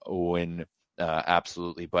win.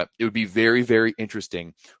 Absolutely. But it would be very, very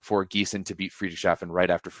interesting for Gießen to beat Friedrichshafen right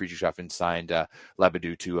after Friedrichshafen signed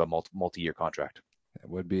Lebedew to a multi-year contract. It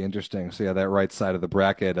would be interesting. So, yeah, that right side of the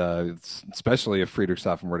bracket, especially if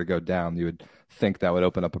Friedrichshafen were to go down, you would think that would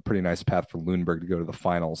open up a pretty nice path for Lüneburg to go to the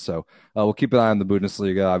finals. So we'll keep an eye on the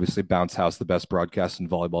Bundesliga. Obviously, Bounce House, the best broadcast in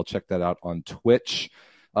volleyball. Check that out on Twitch.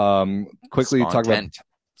 Quickly talk about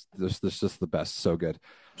this just the best. So good.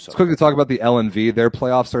 Let's quickly talk about the LNV. Their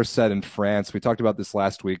playoffs are set in France. We talked about this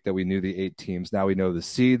last week that we knew the 8 teams. Now we know the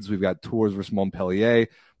seeds. We've got Tours versus Montpellier,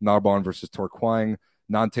 Narbonne versus Tourcoing,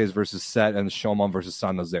 Nantes versus Set, and Chaumont versus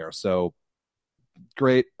Saint-Nazaire. So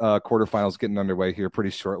great quarterfinals getting underway here pretty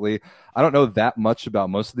shortly. I don't know that much about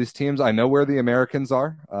most of these teams. I know where the Americans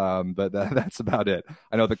are, but that's about it.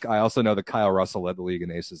 I also know that Kyle Russell led the league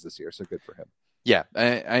in aces this year, so good for him. Yeah,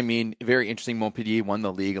 I mean, very interesting. Montpellier won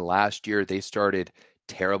the league last year. They started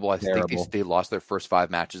terrible. I think they lost their first 5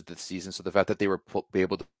 matches of the season. So the fact that they were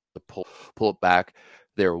able to pull it back,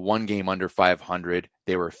 they're 1 game under 500.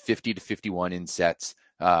 They were 50 to 51 in sets.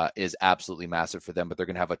 Is absolutely massive for them, but they're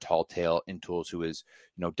going to have a tall tale in Toulouse, who is,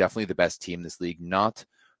 definitely the best team in this league.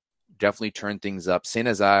 Definitely turned things up.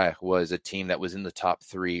 Saint-Nazaire was a team that was in the top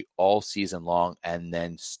 3 all season long and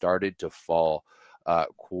then started to fall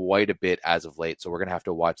quite a bit as of late. So we're going to have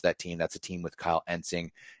to watch that team. That's a team with Kyle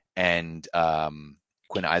Ensing and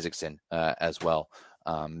Quinn Isaacson as well.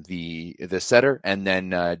 The setter, and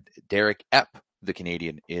then Derek Epp, the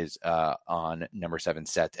Canadian, is on number 7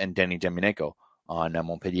 set, and Denny Demineko on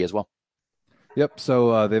Montpellier as well. Yep.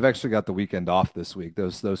 So they've actually got the weekend off this week.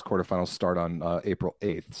 Those quarterfinals start on April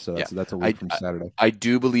 8th. So that's a week from Saturday. I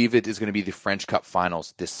do believe it is going to be the French Cup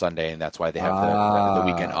finals this Sunday, and that's why they have the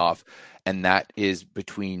weekend off. And that is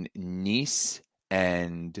between Nice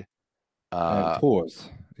and Tours.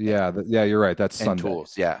 Yeah, you're right. That's Sunday.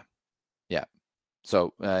 Tours. Yeah.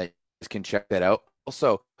 So you can check that out.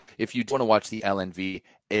 Also, if you want to watch the LNV,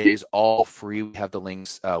 it is all free. We have the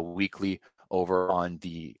links weekly over at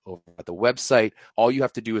the website. All you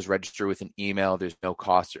have to do is register with an email. There's no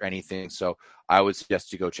cost or anything. So I would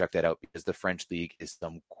suggest you go check that out, because the French league is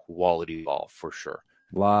some quality ball for sure.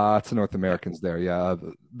 Lots of North Americans there. Yeah.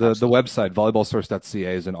 The website,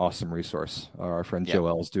 volleyballsource.ca, is an awesome resource. Our friend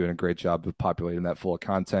Joel is doing a great job of populating that full of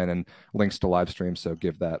content and links to live streams. So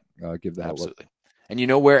give that Absolutely. a look.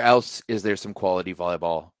 And where else is there some quality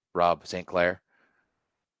volleyball, Rob St. Clair?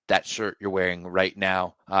 That shirt you're wearing right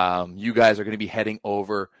now. You guys are going to be heading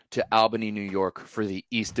over to Albany, New York for the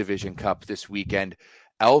East Division Cup this weekend.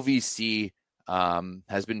 LVC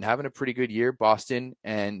has been having a pretty good year. Boston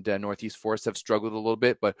and Northeast Forest have struggled a little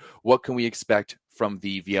bit, but what can we expect from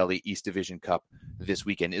the VLE East Division Cup this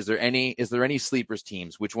weekend? Is there any sleepers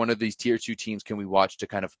teams? Which one of these tier 2 teams can we watch to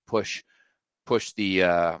kind of push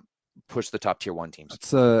the top tier 1 teams?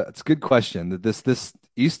 It's a good question. This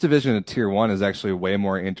East Division of Tier 1 is actually way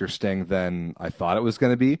more interesting than I thought it was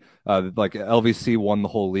going to be. Like LVC won the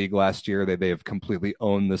whole league last year. They have completely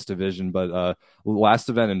owned this division. But last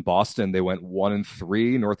event in Boston, they went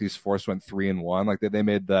 1-3. Northeast Force went 3-1. Like they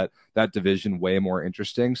made that division way more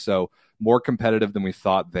interesting. So more competitive than we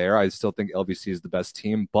thought there. I still think LVC is the best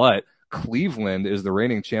team, but Cleveland is the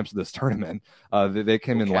reigning champs of this tournament. They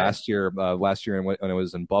came in last year when it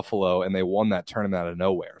was in Buffalo, and they won that tournament out of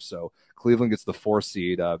nowhere. So Cleveland gets the 4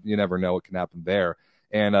 seed. You never know what can happen there.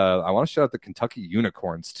 And I want to shout out the Kentucky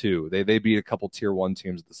Unicorns too. They beat a couple tier 1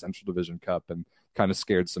 teams at the Central Division Cup and kind of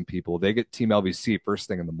scared some people. They get Team LVC first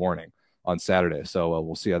thing in the morning on Saturday. So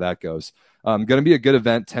we'll see how that goes. Going to be a good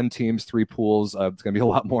event, 10 teams, 3 pools. It's going to be a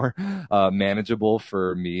lot more manageable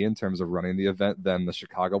for me in terms of running the event than the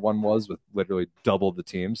Chicago one was, with literally double the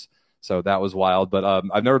teams. So that was wild. But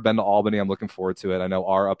I've never been to Albany. I'm looking forward to it. I know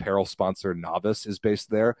our apparel sponsor, Novice, is based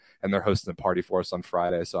there, and they're hosting a party for us on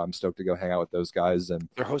Friday. So I'm stotoked to go hang out with those guys. And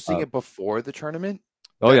they're hosting it before the tournament?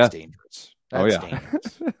 That's dangerous. That's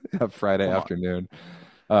dangerous. Friday afternoon.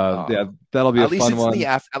 That'll be a fun one.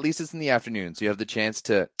 At least it's in the afternoon, so you have the chance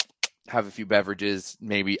to have a few beverages,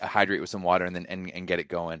 maybe hydrate with some water, and then and get it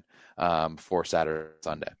going for Saturday,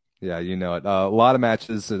 Sunday. Yeah, you know it. A lot of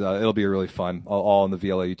matches. It'll be really fun, all on the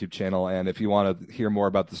VLA YouTube channel. And if you want to hear more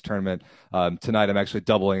about this tournament, tonight I'm actually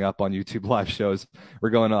doubling up on YouTube live shows.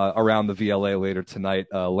 We're going around the VLA later tonight,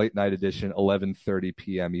 late night edition, 11:30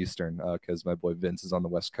 p.m. Eastern, because my boy Vince is on the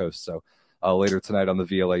West Coast. So later tonight on the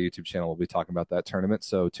VLA YouTube channel, we'll be talking about that tournament.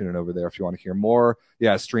 So tune in over there if you want to hear more.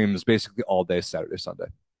 Yeah, streams basically all day, Saturday, Sunday.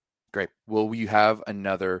 Great. Will you have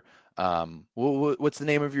another... what's the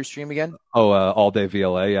name of your stream again? All day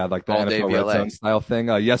VLA. Yeah, like the all NFL Red Zone style thing.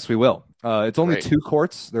 Yes, we will. It's only Great. 2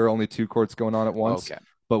 courts. There are only 2 courts going on at once. Okay.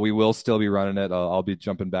 But we will still be running it. I'll be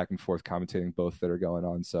jumping back and forth commentating both that are going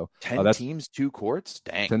on. So 10 teams, 2 courts?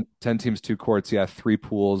 Dang. 10 teams, 2 courts. Yeah, 3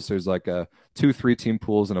 pools. There's like 2 3-team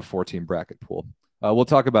pools and a 4-team bracket pool. We'll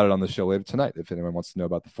talk about it on the show later tonight if anyone wants to know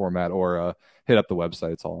about the format, or hit up the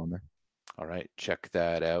website. It's all on there. All right, check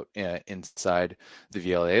that out inside the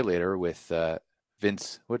VLA later with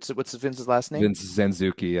Vince. What's Vince's last name? Vince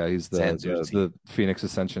Zanzuki. Yeah, he's the Phoenix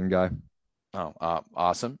Ascension guy. Oh,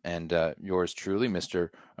 awesome. And yours truly, Mr.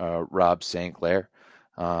 Rob St. Clair.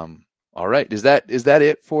 All right, is that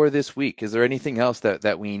it for this week? Is there anything else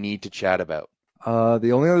that we need to chat about?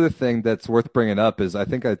 The only other thing that's worth bringing up is I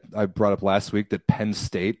think I brought up last week that Penn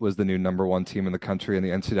State was the new #1 team in the country in the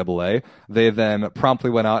NCAA. They then promptly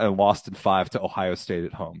went out and lost in 5 to Ohio State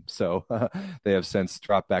at home. So they have since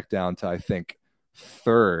dropped back down to, I think,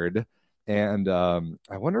 3rd. And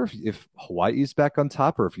I wonder if Hawaii's back on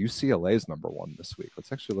top or if UCLA is number one this week.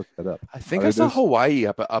 Let's actually look that up. I think I saw Hawaii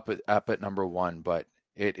up at number one, but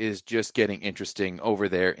it is just getting interesting over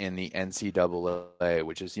there in the NCAA,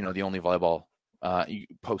 which is, the only volleyball,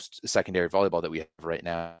 post-secondary volleyball that we have right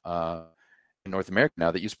now in North America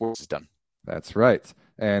now that U Sports is done. That's right.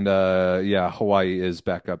 And Hawaii is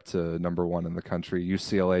back up to number one in the country.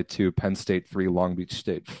 UCLA 2, Penn State 3, Long Beach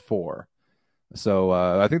State 4. So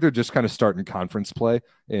I think they're just kind of starting conference play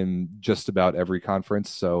in just about every conference.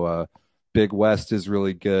 So Big West is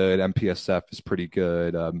really good. MPSF is pretty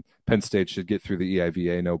good. Penn State should get through the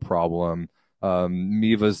EIVA, no problem.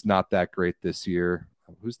 MIVA's not that great this year.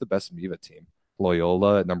 Who's the best MIVA team?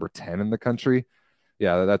 Loyola at number 10 in the country.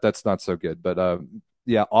 Yeah, that's not so good. But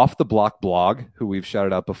Off the Block blog, who we've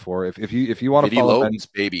shouted out before. If you want to follow Lopes,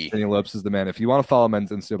 baby. Vinny Lopes is the man. If you want to follow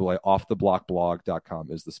men's NCAA,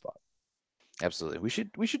 offtheblockblog.com is the spot. Absolutely. We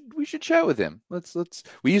should chat with him.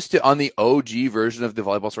 We used to, on the OG version of the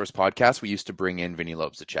Volleyball Source podcast, we used to bring in Vinny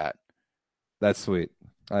Lopes to chat. That's sweet.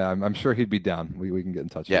 I'm sure he'd be down. We can get in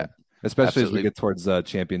touch with him. absolutely. Especially as we get towards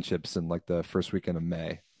championships in like the first weekend of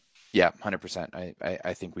May. Yeah, 100%.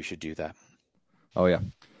 I think we should do that. Oh yeah.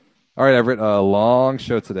 All right, Everett, a long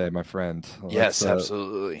show today, my friend. Yes,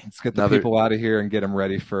 absolutely. Let's get the people out of here and get them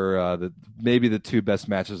ready for maybe the two best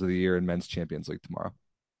matches of the year in Men's Champions League tomorrow.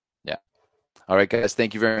 Yeah. All right, guys,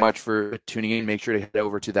 thank you very much for tuning in. Make sure to head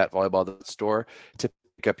over to that volleyball store to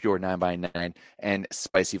pick up your 9x9 and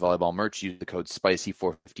Spicy Volleyball merch. Use the code SPICY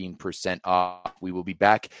for 15% off. We will be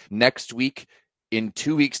back next week. In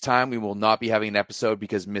 2 weeks' time, we will not be having an episode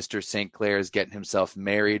because Mr. St. Clair is getting himself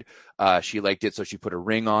married. She liked it, so she put a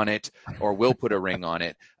ring on it, or will put a ring on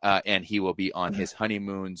it, and he will be on his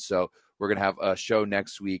honeymoon. So we're going to have a show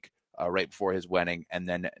next week right before his wedding, and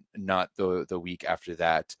then not the week after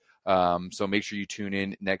that. So make sure you tune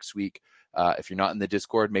in next week. If you're not in the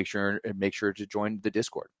Discord, make sure to join the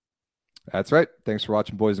Discord. That's right. Thanks for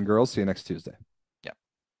watching, boys and girls. See you next Tuesday. Yeah.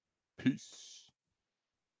 Peace.